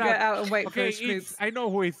 was I'm gonna that? get out and wait Okay, for Schmoops. it's, I know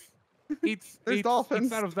who it's. It's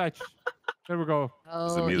dolphins. out of touch. There we go. The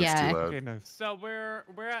Oh music's too yeah. loud. Okay, nice. So we're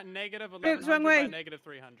at negative Oops, 1100 wrong by way. negative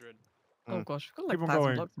 300. Oh gosh, we've got Keep like on 1,000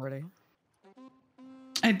 going. blocks already.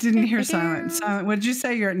 I didn't hear silent. Silent. What did you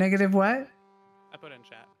say? You're at negative what? I put in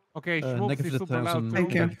chat. Okay, Schmoops Negative is super loud 1,000, too.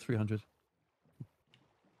 Thank you. negative 300.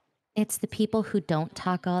 It's the people who don't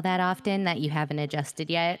talk all that often that you haven't adjusted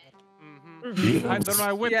yet. I don't know.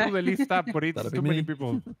 I went through the list up, but it's That'll be too many me.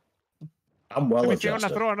 people. I'm well Let me see. I'm gonna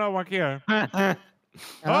adjusted. throw another one here.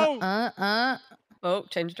 Oh. Oh,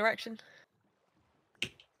 change direction.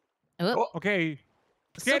 Oh. Okay.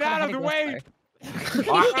 Still Get kinda out of the heading way!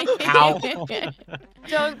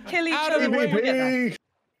 Don't kill each Out of other. the when we get there. Wait,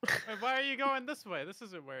 why are you going this way? This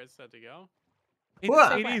isn't where it's said to go. It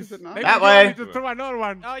is. it not? Maybe That you want way. me to throw another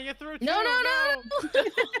one. Oh, you threw two. No.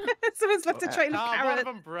 Someone's left a trail of Oh, one of carrots.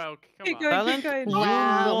 them broke. Come Keep on. going, Talent, keep going.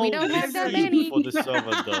 Wow, we you don't know have that the many. for the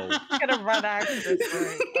server though. I'm gonna run out of this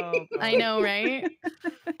rate. Oh, I know, right?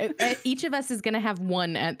 Each of us is gonna have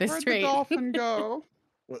one at this Where'd the rate. dolphin go?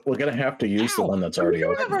 We're gonna have to use the one that's already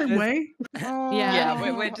We're open. the right way. Yeah,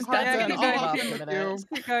 we're just Hi, dancing Ben, off I'll after keep a with minute.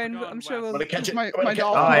 you. Keep going. Going I'm sure west. we'll. Wanna catch it? My Wanna catch-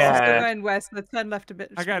 dolphin. Oh, Let's yeah. go going west. Let's turn left a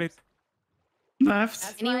bit. I got it.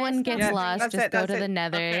 Left. Anyone gets Yeah, lost, that's just it, go that's to the it.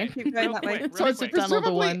 nether. Okay, Keep going real that way. quick, So real it's quick. Tunnel to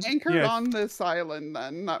presumably one. anchored Yes. on this island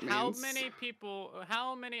then, that means. How many people?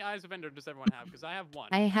 How many eyes of Ender does everyone have? Because I have one.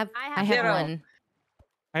 I have zero. one.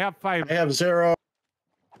 I have 5. I have 0.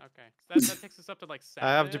 Okay, so that takes us up to like 7.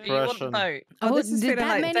 I have Do you want the depression. boat? Oh, this is did feeling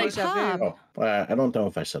that like many deja vu. pop? Oh, I don't know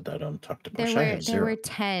if I said that on Talk to There Push. I were have 0.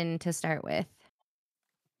 10 to start with.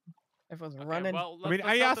 Everyone's Okay, running. well, I mean, let's I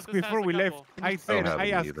hope that asked this has before a we left. couple. I said, have I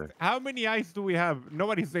any asked, either. how many eyes do we have?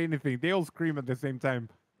 Nobody say anything. They all scream at the same time.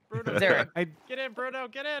 Bruno, Zero. get in, Bruno,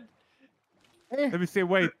 get in. Let me say,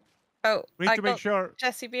 wait. Oh, We need I to make got sure.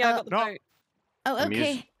 Jesse B. I got the no. boat. Oh, I'm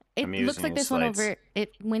okay. us- It I'm looks using like the this one slides. over.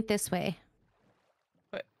 It went this way.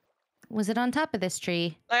 What? Was it on top of this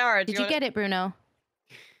tree? Lyara, do Did you get it, Bruno?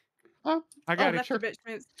 Oh, I got it. Left a bit,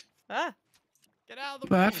 Schmoops. Ah, Get out of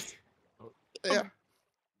the way. Left. yeah.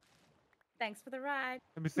 Thanks for the ride.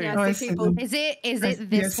 Let me see. Yeah, Oh, I see see people. them. Is it I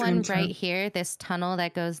this see one them too. right here? This tunnel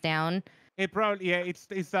that goes down? It probably, yeah, it's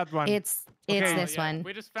that one. It's Okay. this yeah, one.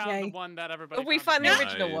 We just found the Yay. one that everybody. oh, we found found the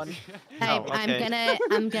before. original Nice. one. Oh, okay.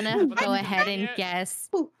 I'm gonna But go that's ahead and convenient. guess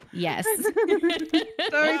yes.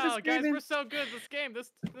 Sorry Wow, for guys, screaming. we're so good at this game.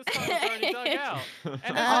 This tunnel's already dug out, and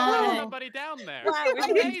there's Oh. still nobody down there. Wow, It's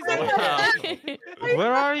amazing.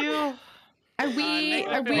 Where are you? Are we?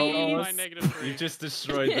 Negative Are 15 we? by negative 3. You just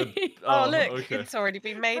destroyed the. Oh, look, okay. it's already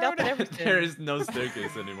been made up and everything. There is no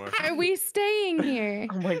staircase anymore. Are we staying here?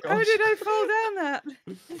 Oh my How gosh. did I fall down that?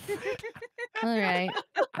 All right.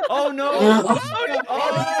 Oh no!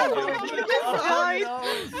 Oh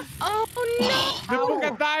The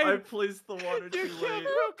Puka I died. placed the water too late.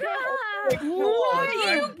 no! What?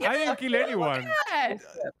 You I didn't kill anyone.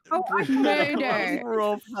 Oh, murder!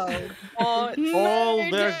 Oh, All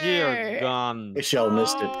their gear Murder. gone. Michelle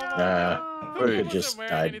missed it. Who Puka wasn't just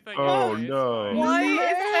wearing died. anything Oh, anyway, it's no. fine. why is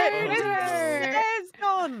that? Murder. Where's the stairs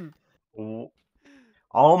gone?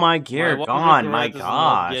 All my gear one gone. My regret is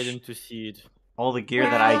not getting gosh. to see it. All the gear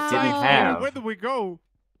that I didn't Wow. have. Where do we go?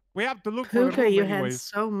 We have to look for the Puka, room you had anyways.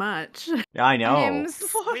 so much. Yeah, I know. I'm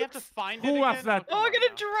We have to find it Who was again? that? Oh, Oh, I'm come gonna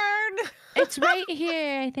on now. drown. It's right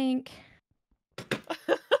here, I think. I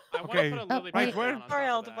want to Okay. put a Oh, lily wait, pad where? down on Sorry,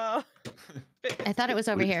 top of that. Aldebar. I thought it was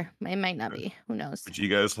over here. It might not be. Who knows? Would you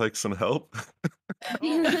guys like some help?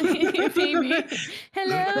 Maybe. That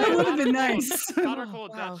Hello. would have been nice. Connor Cole,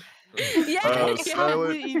 Wow. Dutch.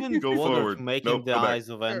 Silent, even go bothered forward. making Nope, the go back. eyes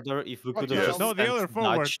of Ender if we could have Yes. just No, the other sent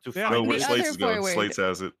forward. Nudge to They find are- No, where The Slates other is going. forward. Slates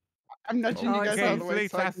has it. I'm nudging you guys Okay, out of the way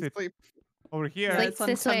Slates so I has can it. sleep. Over here. Yeah, Slates it's on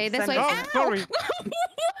this way, this 10%. way. Oh, Ow! sorry.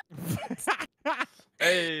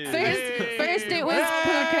 Hey. First it was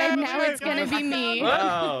Puka, now it's gonna be me.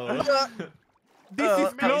 Wow. This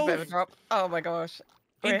is That was a bit of a close. drop. Oh my gosh.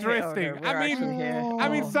 We're here. Oh, no, Interesting. we're I mean, actually here.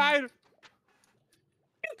 I'm inside.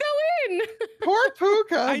 Go in. Poor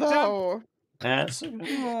Puka, I jumped. though. That's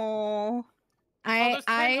Oh. There's 10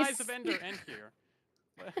 eyes of Ender and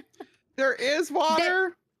here. There is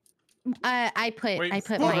water. I put Wait, mine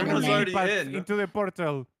Bruno's in there. already But in. into the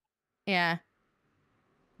portal. Yeah.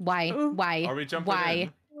 Why? Why? Are we jumping Why?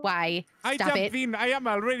 in? Why? I Stop jumped it. in. I am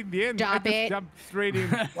already in the end. Stop I just it. jumped straight in.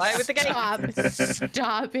 Why with the gate?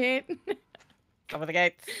 Stop it. Over the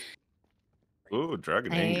gates. Ooh,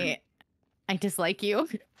 dragon angry. I dislike you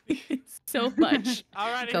so much.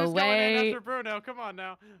 Alrighty, Go who's going in away. after Bruno? Come on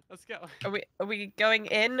now. Let's go. Are we going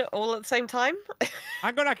in all at the same time?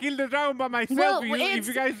 I'm gonna kill the dragon by myself Well, if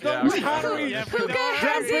you guys Yeah, don't okay. hurry. Yeah, if we don't Jump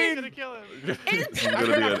hurry, in. gonna kill him. It's gonna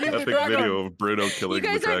be an kill the epic dragon. video of Bruno killing the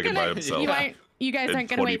aren't dragon by gonna. himself. You guys And aren't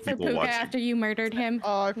gonna 20 wait for people Puka watching. after you murdered him.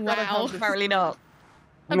 Oh, I forgot I Wow. have this. Apparently not.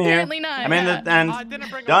 I'm here. Apparently not. I'm in the and I didn't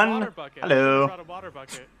bring a done. water bucket. Hello. I brought a water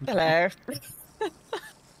bucket. Hello.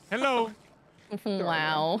 Hello.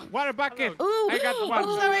 Wow. Water bucket. Ooh, I got one.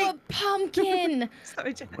 oh, pumpkin.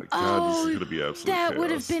 Sorry, Jen. Oh my god, this Oh, is gonna be absolute that would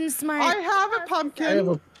have chaos. been smart. I have a pumpkin. I have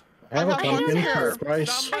a I have pumpkin one for here. a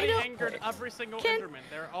price. Somebody I don't- angered every single Can- Enderman.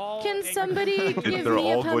 They're all Can angered. somebody give They're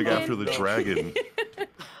me a all going pumpkin? after the dragon.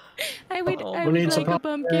 I would Who needs a like a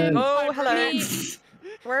pumpkin. Oh, hello. Me,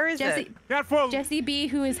 Where is Jesse, it? Careful. Jesse B,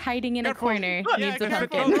 who is hiding in a Careful. corner, Yeah, needs a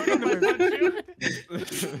careful, pumpkin. Bruno might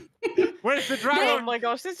punch you. Where's the Oh dragon? my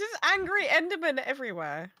gosh, this is angry Enderman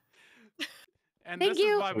everywhere. And Thank this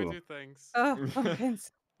you. is why we do things. Oh,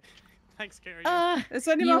 pumpkins. Thanks, Carrie. Is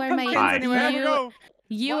there any you more are my- pumpkins Hi. anywhere? There we go.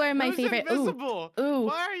 You What? are my Who's favorite. Invisible? Ooh.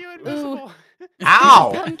 Why are you invisible?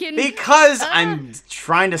 Ow! Pumpkin. Because Ah. I'm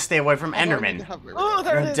trying to stay away from Enderman. Oh,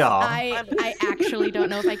 there it is. Duh. I actually don't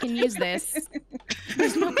know if I can use this.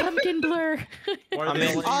 There's no pumpkin blur. Why I are they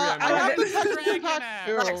mean- all I angry? have the Dragon texture pack app.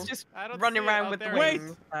 too. Max just I don't running see it. around Oh, with the there it Wait.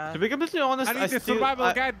 wings. To be completely honest, I need the still,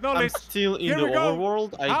 survival guide I'm knowledge. still in Here the we go.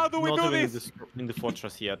 overworld. How do we not do even this? in the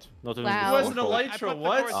fortress yet. Not even Wow. in It the wasn't fortress. I Elytra, put the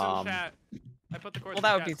what? course in chat. I put the course Well,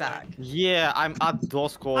 that in would be chat, Zach. Yeah, I'm at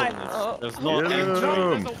those coordinates. oh. There's no Yeah. end. so-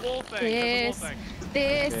 Boom. There's a wool thing. This, There's a wool thing.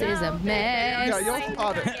 this is a mess. Yeah, you'll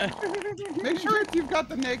spot it. Make sure you've got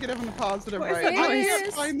the negative and the positive What is right. that I noise?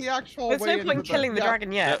 can't find the actual There's way no into point killing the yeah.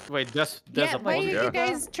 dragon yet. Wait, there's Yeah, a why are portal. you Yeah.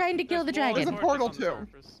 guys trying to kill the There's There's dragon? a portal torches on the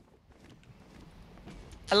too. surface.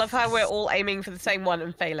 I love how we're all aiming for the same one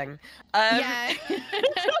and failing. Yeah.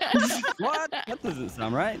 What? That doesn't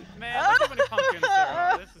sound right. Man, look how many pumpkins there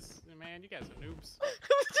are. This is, man, you guys are noobs.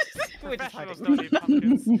 We're just Professionals hiding. don't eat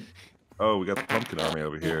pumpkins. Oh, we got the pumpkin army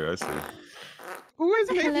over here. I see. Who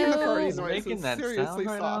is making the Hello? party Who's noises? making that Seriously, sound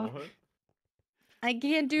right stop. now? I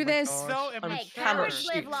can't do this. So I'm Hey, cannot cowards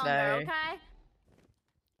shoot live longer, though. okay?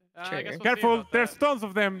 I True. guess we'll see Careful. about There's that. tons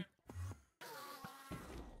of them.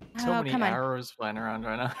 So Oh, many come on. arrows flying around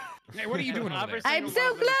right now. Hey, what are you doing over Every there? I'm single so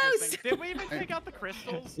one of them is close! missing. Did we even take out the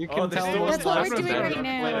crystals? You Oh, can there's tell still what's That's what left we're of doing them. right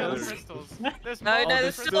now. Where are the There's- crystals? There's No, more no,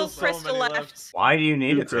 there's crystals. still so crystal many left. Why do you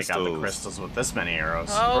need Two to take out the crystals. crystals with this many arrows?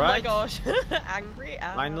 Oh my Right. gosh. Angry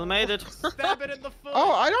owl. Finally made it. Stab it in the foot.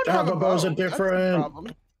 Oh, I don't have a Bow's bow. are That's the different. problem.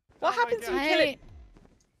 What Oh my happens if you God. kill it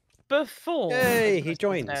before? Hey, he Crystal's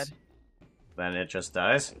joins. dead? Then it just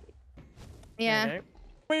dies. Yeah. Okay.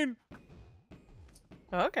 Queen.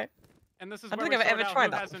 Oh, okay. And this is I where don't we think I've sort ever out tried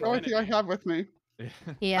who that has The only thing I infinity. have with me.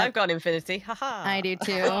 Yeah. I've got infinity. Haha. I do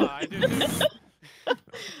too. Oh, I do too.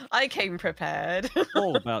 I came prepared.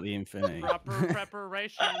 All about the infinity. Proper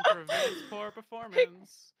preparation prevents poor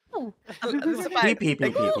performance. Oh. It's about Peep, peep,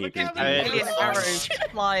 peep, peep, peep, Look peep, how peep. many alien arrows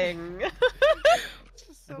flying.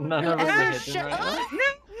 None of us are hitting right now.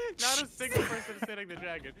 Not a single person is hitting the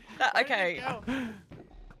dragon. Okay.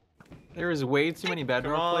 There is way too many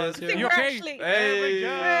bedrock players I here. think You we're okay? actually. There we go.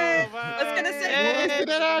 Hey, I was gonna say. Hey,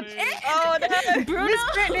 Hey, Oh no! Bruno. Miss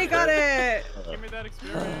Brittany got it. Give me that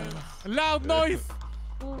experience. Loud noise.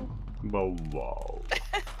 Whoa, whoa.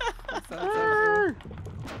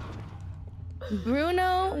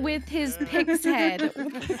 Bruno with his pig's head. Oh,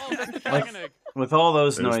 that's the dragon egg. With all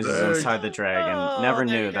those There's noises the egg. inside the dragon, Oh, never there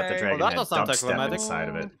knew you that the go. dragon Well, that had does sound dubstep anticlimactic. inside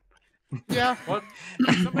of it. Yeah. What?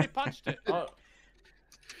 Somebody punched it. Oh,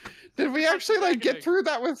 Did we actually like get through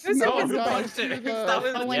that with Who's no invisible? dying Punched it. through That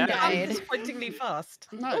was Someone Yeah. died. disappointingly fast.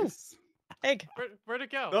 Nice. Egg. Where'd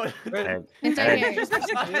it go? It's right here.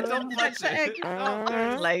 Don't touch the egg. it. Oh, there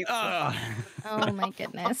it is. Late. Oh my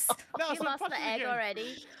goodness. No, You so lost punch the it egg again.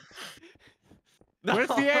 already. Where's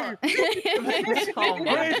the egg? Oh, my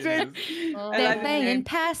Where is it? They're playing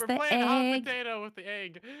past We're the playing hot egg. potato with the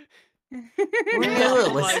egg. Ooh,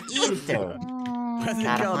 it was Easter.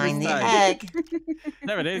 Gotta find the egg.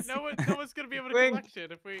 There it is. No one's gonna be able to collect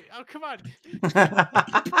it if we. Oh, come on.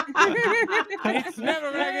 It's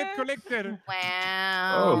never gonna get collected.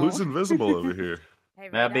 Wow. Oh, who's invisible over here?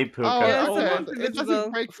 That'd be Puka. Oh, it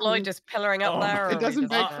doesn't break from, Floyd just pillaring up there. it doesn't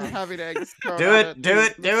break from having eggs. Do it.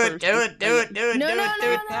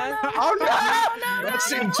 Oh no! That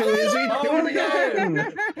seemed too easy. Do it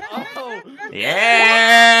again.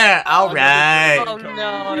 Yeah! Alright. Oh no!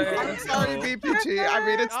 I'm sorry, BPG. I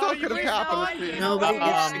mean, it still could have happened. Nobody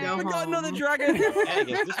gets to go We got home. another dragon. I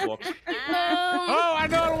guess this works. Oh,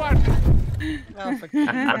 another one.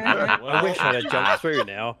 I wish I'd have jumped through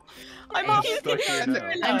now. I'm off.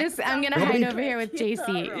 I'm gonna hide over here with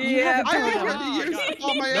JC. Yeah, I already used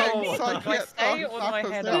all my eggs, so I Do I can't stay or do I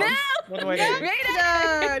head down. out? No! What do I do?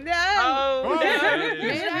 Radar! No! Oh no!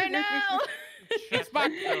 Radar, no! It's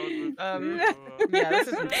back. Yeah, this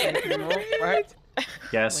isn't safe anymore, right?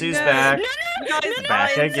 Guess who's back?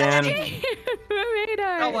 Back again.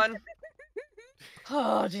 Radar. Go on.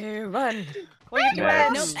 Oh, dude, run! What are you doing?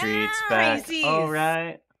 Back streets back. Crazies.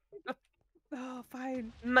 Alright. Oh,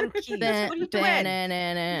 fine. Monkeys. What are you doing?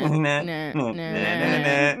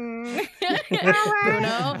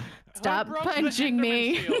 Bruno, stop punching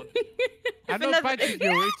me. I'm not punching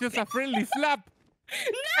you. It's just a friendly slap.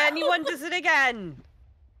 Anyone does it again.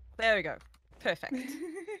 There we go. Perfect.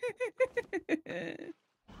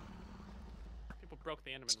 People broke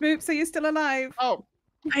the enemy. Smoops, are you still alive? Oh.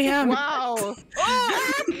 I am. Wow. Oh,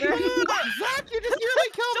 Zach, you just nearly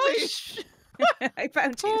killed me. I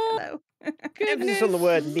found you. Hello. Emphasis on the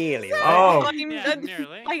word nearly. Right? Oh. Yeah,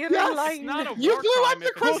 nearly. Yes. Not a You war blew crime up the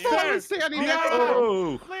if it's crystal near. I was standing next to.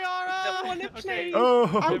 Oh, Liara! Okay.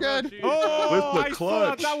 oh, I'm good. Oh, With the I saw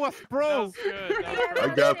clutch. that was That pro. was good. That was I pro.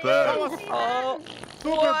 got That that. was Oh,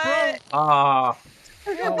 super pro. Ah.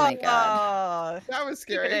 Oh my god. That was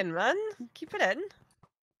Keep it scary. in, man. Keep it in.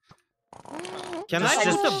 Can I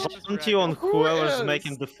just a bounty on whoever's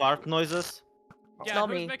making the fart noises? Yeah, not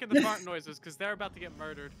who's me. making the fart noises? Because they're about to get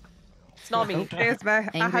murdered. It's not me. Here's my, I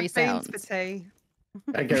Angry had beans sounds. for tea.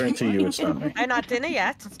 I guarantee you it's not me. I'm not dinner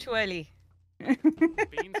yet. It's too early.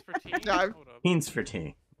 Beans for tea? No. Hold up. Beans for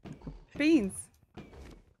tea. Beans.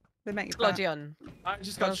 They make you fat. Slodion. I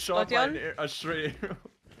just got shot by a stray arrow.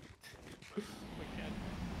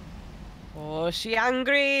 Oh, she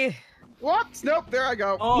angry. Whoops. Nope. There I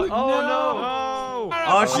go. Oh, no. no!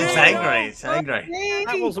 Oh, she's angry. She's angry.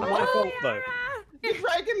 That wasn't my fault though. The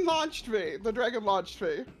dragon launched me. The dragon launched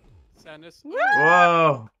me. Sadness.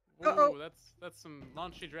 Whoa. Ooh, that's some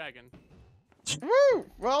launchy dragon. Woo!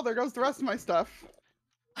 Well, there goes the rest of my stuff.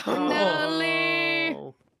 Nolly.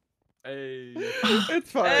 Oh. Hey.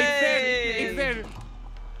 It's fine. It's there.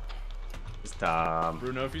 Stop.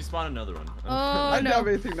 Bruno, if you spawn another one. Oh I didn't no. have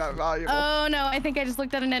anything that valuable. Oh no, I think I just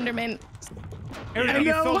looked at an Enderman. Everything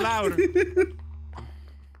is so loud.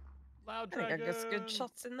 Loud I think I dragon. got some good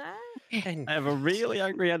shots in there. I have a really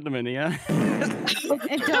angry Enderman here.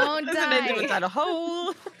 Don't There's an Enderman die. down a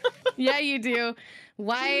hole. Yeah, you do.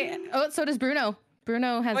 Why? Oh, so does Bruno.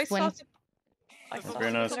 Bruno has one.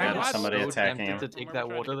 Bruno's got somebody So attacking him. tempted to take that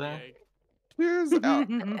water there. Here's I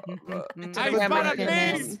spot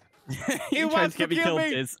a beast. He Trying wants to get me kill killed,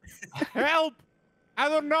 me. Piz. Help! I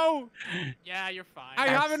don't know. Yeah, you're fine. I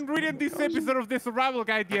haven't written this episode of the survival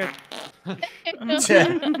guide yet.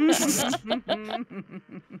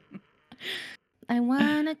 I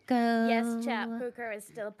wanna go. Yes, chap. Puka is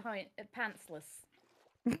still pantsless.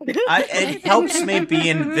 It helps me be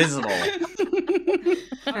invisible.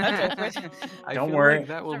 I Don't feel worry. Like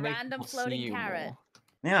that will A make random people see floating you carrot.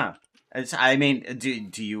 more. Yeah. I mean,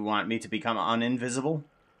 do you want me to become uninvisible?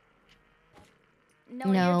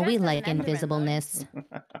 No, we like invisibleness.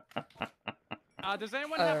 Does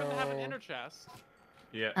anyone happen to have an inner chest?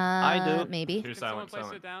 Yeah. I do. Maybe. Can someone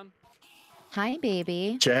place it down? Hi,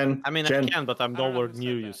 baby. Jen. I mean, Jen. I can, but I'm I don't know nowhere who said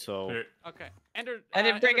near you, that. so. Okay. Ender, I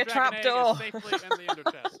didn't bring Ender a Dragon trapdoor. Egg is safely in the ender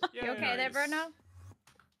chest. You okay there, Bruno?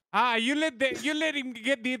 Ah, you let him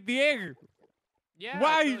get the egg. Yeah.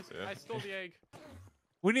 Why? I stole the egg.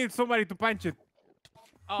 We need somebody to punch it.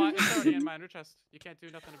 Oh, it's already in my ender chest. You can't do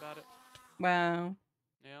nothing about it. Wow.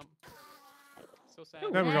 Yeah. So sad.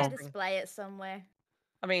 There we go. Display it somewhere.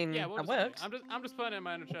 I mean, Yeah, we'll that just works. I'm just putting it in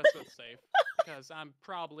my inner chest so it's safe. Because I'm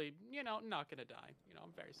probably, not gonna die.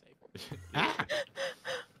 I'm very safe.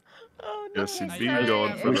 Yes, he'd Okay, be so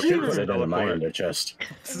going for We the should put it in $1,000 my point. under chest.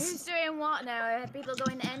 who's doing what now? Are people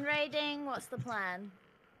going end raiding? What's the plan?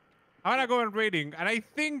 I'm gonna go and raiding, and I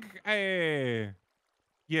think,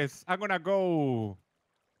 yes, I'm gonna go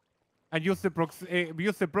and use the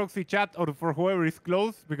proxy chat or for whoever is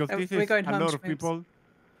close because this We're is going a home, lot of Schmoops. people.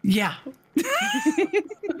 Yeah.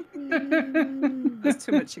 There's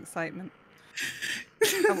too much excitement.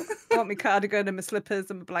 I want my cardigan and my slippers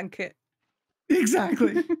and my blanket.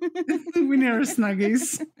 Exactly. We need our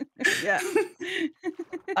snuggies. Yeah.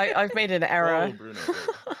 I've made an error. Oh, Bruno.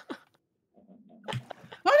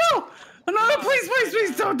 Oh no! Oh no!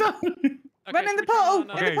 Please, don't. Run in the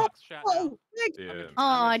portal! Okay. In the portal! Nick! Yeah.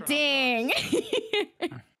 Oh, dang.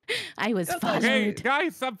 I was fine. Okay,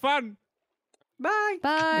 guys, have fun. Bye.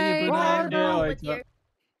 Bye. Bye. Roll with you.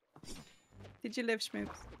 Did you live,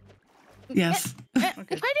 Schmoops? Yes.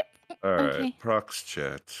 Okay. All right, Okay. prox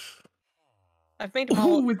chat. I've made a Oh,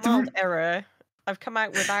 mild, with mild error. I've come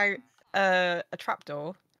out without a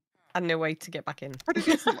trapdoor and no way to get back in. Pretty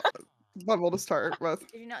decent level to start with.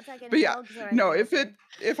 Did you not take any But yeah, dogs or no, anything?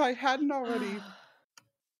 if I hadn't already,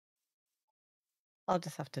 I'll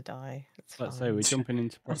just have to die. It's Let's fine. say we're jumping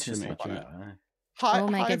into It's just proximity like chat. that. hi, Oh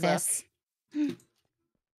my hi, goodness. Zach.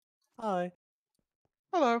 Hi.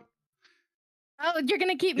 Hello. Oh, you're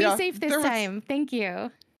gonna keep me Yeah, safe this there was- time. Thank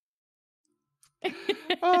you.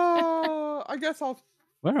 I guess I'll.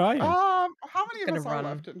 Where are you? How many of Gonna us are run.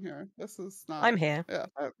 left in here? This is not. I'm here. Yeah,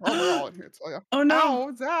 we're all in here. So yeah. Oh no!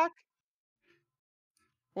 Ow, Zach.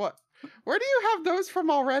 What? Where do you have those from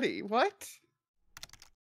already? What?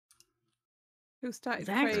 Who started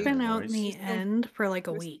Zach's praying? been out in the Still- end for like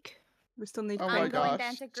a we- week. We still need. Oh to my I'm going gosh.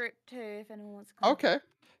 down to group 2 if anyone wants to come. Okay.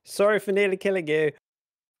 Sorry for nearly killing you.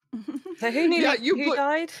 So who knew Yeah, who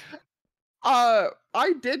died?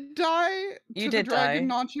 I did die You to did the dragon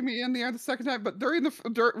die. launching me in the air the second time, but during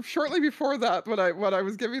shortly before that, what I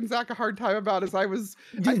was giving Zach a hard time about is I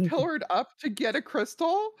pillared up to get a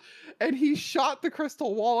crystal, and he shot the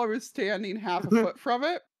crystal while I was standing half a foot from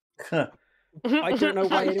it. I don't know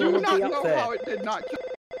why I do anyone would not be up know there. how it did not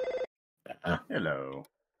kill. Hello.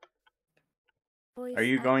 Boys, Are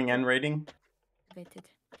you I going end raiding? activated.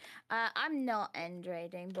 I'm not end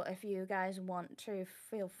raiding, but if you guys want to,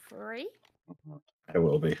 feel free. I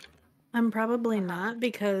will be. I'm probably not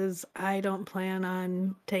because I don't plan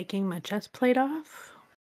on taking my chest plate off.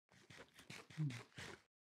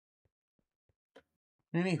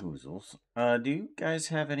 Any hoozles. Do you guys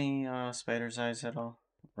have any spider's eyes at all?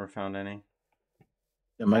 Or found any?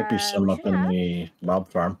 There might be some we up should in have. the mob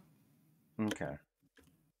farm. Okay.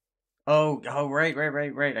 Oh,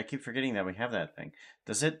 right. I keep forgetting that we have that thing.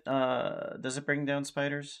 Does it bring down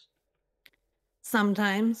spiders?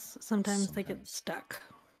 Sometimes they get stuck.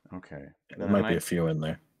 Okay. There might be a few in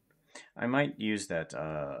there. I might use that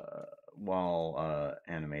while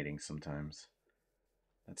animating sometimes.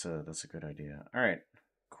 That's a good idea. All right.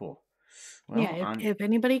 Cool. Well, Yeah, if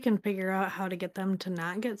anybody can figure out how to get them to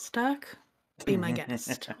not get stuck, be my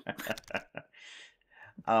guest.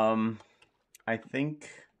 I think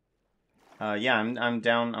yeah, I'm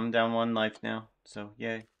down 1 life now. So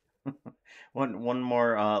yay. one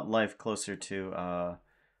more life closer to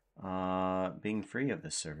being free of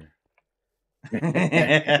this server.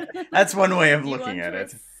 That's one way of You looking want at to it.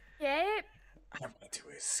 escape? I want to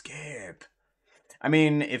escape. I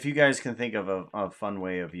mean, if you guys can think of a fun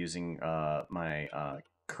way of using my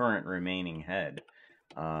current remaining head,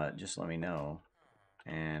 just let me know,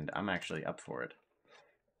 and I'm actually up for it.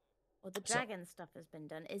 Well, the dragon stuff has been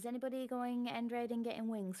done. Is anybody going end raiding getting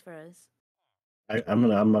wings for us?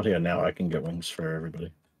 I'm not here now. I can get wings for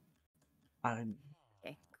everybody.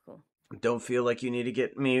 Okay, cool. Don't feel like you need to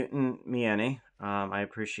get me any. I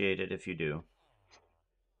appreciate it if you do.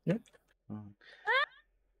 Yep.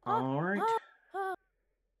 All right.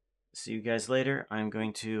 See you guys later. I'm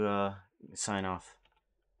going to sign off.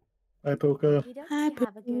 Hi, Puka. Hi,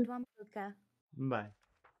 have a good one, Puka. Bye.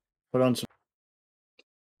 Put on some.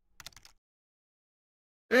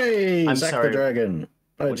 Hey, I'm Zach sorry. the Dragon.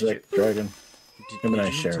 Hi, What did Zach the Dragon. Him and I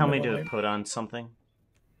Did share you tell a me middle to name. put on something?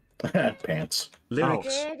 Pants. Lyrics.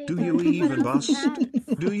 Oh. Do you even bust?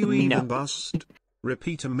 Do you even No. bust?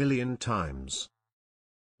 Repeat 1,000,000 times.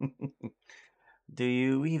 Do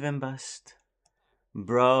you even bust?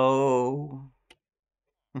 Bro.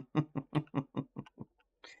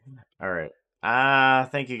 All right.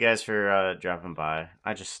 Thank you guys for dropping by.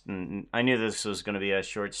 I knew this was going to be a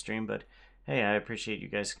short stream, but hey, I appreciate you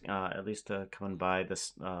guys at least coming by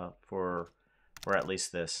this for at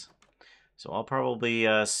least this. So I'll probably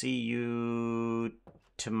see you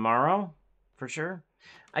tomorrow for sure.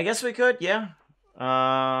 I guess we could, yeah.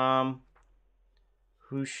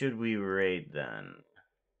 Who should we raid then?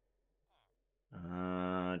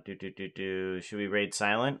 Should we raid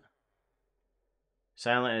Silent?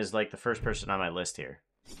 Silent is like the first person on my list here.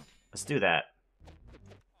 Let's do that.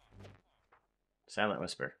 Silent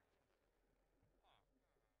Whisper.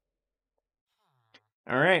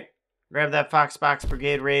 Alright. Grab that Foxbox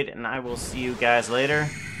Brigade raid, and I will see you guys later.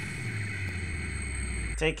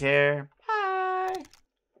 Take care. Bye.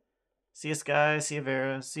 See you, Sky. See you,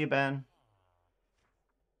 Vera. See you, Ben.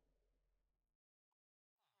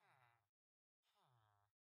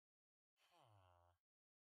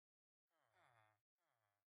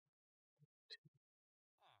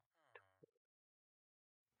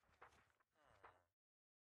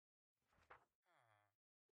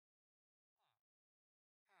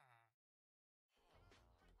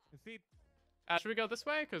 See, should we go this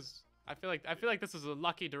way? Because I feel like this is a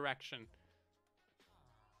lucky direction.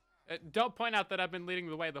 Don't point out that I've been leading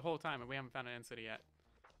the way the whole time and we haven't found an end city yet.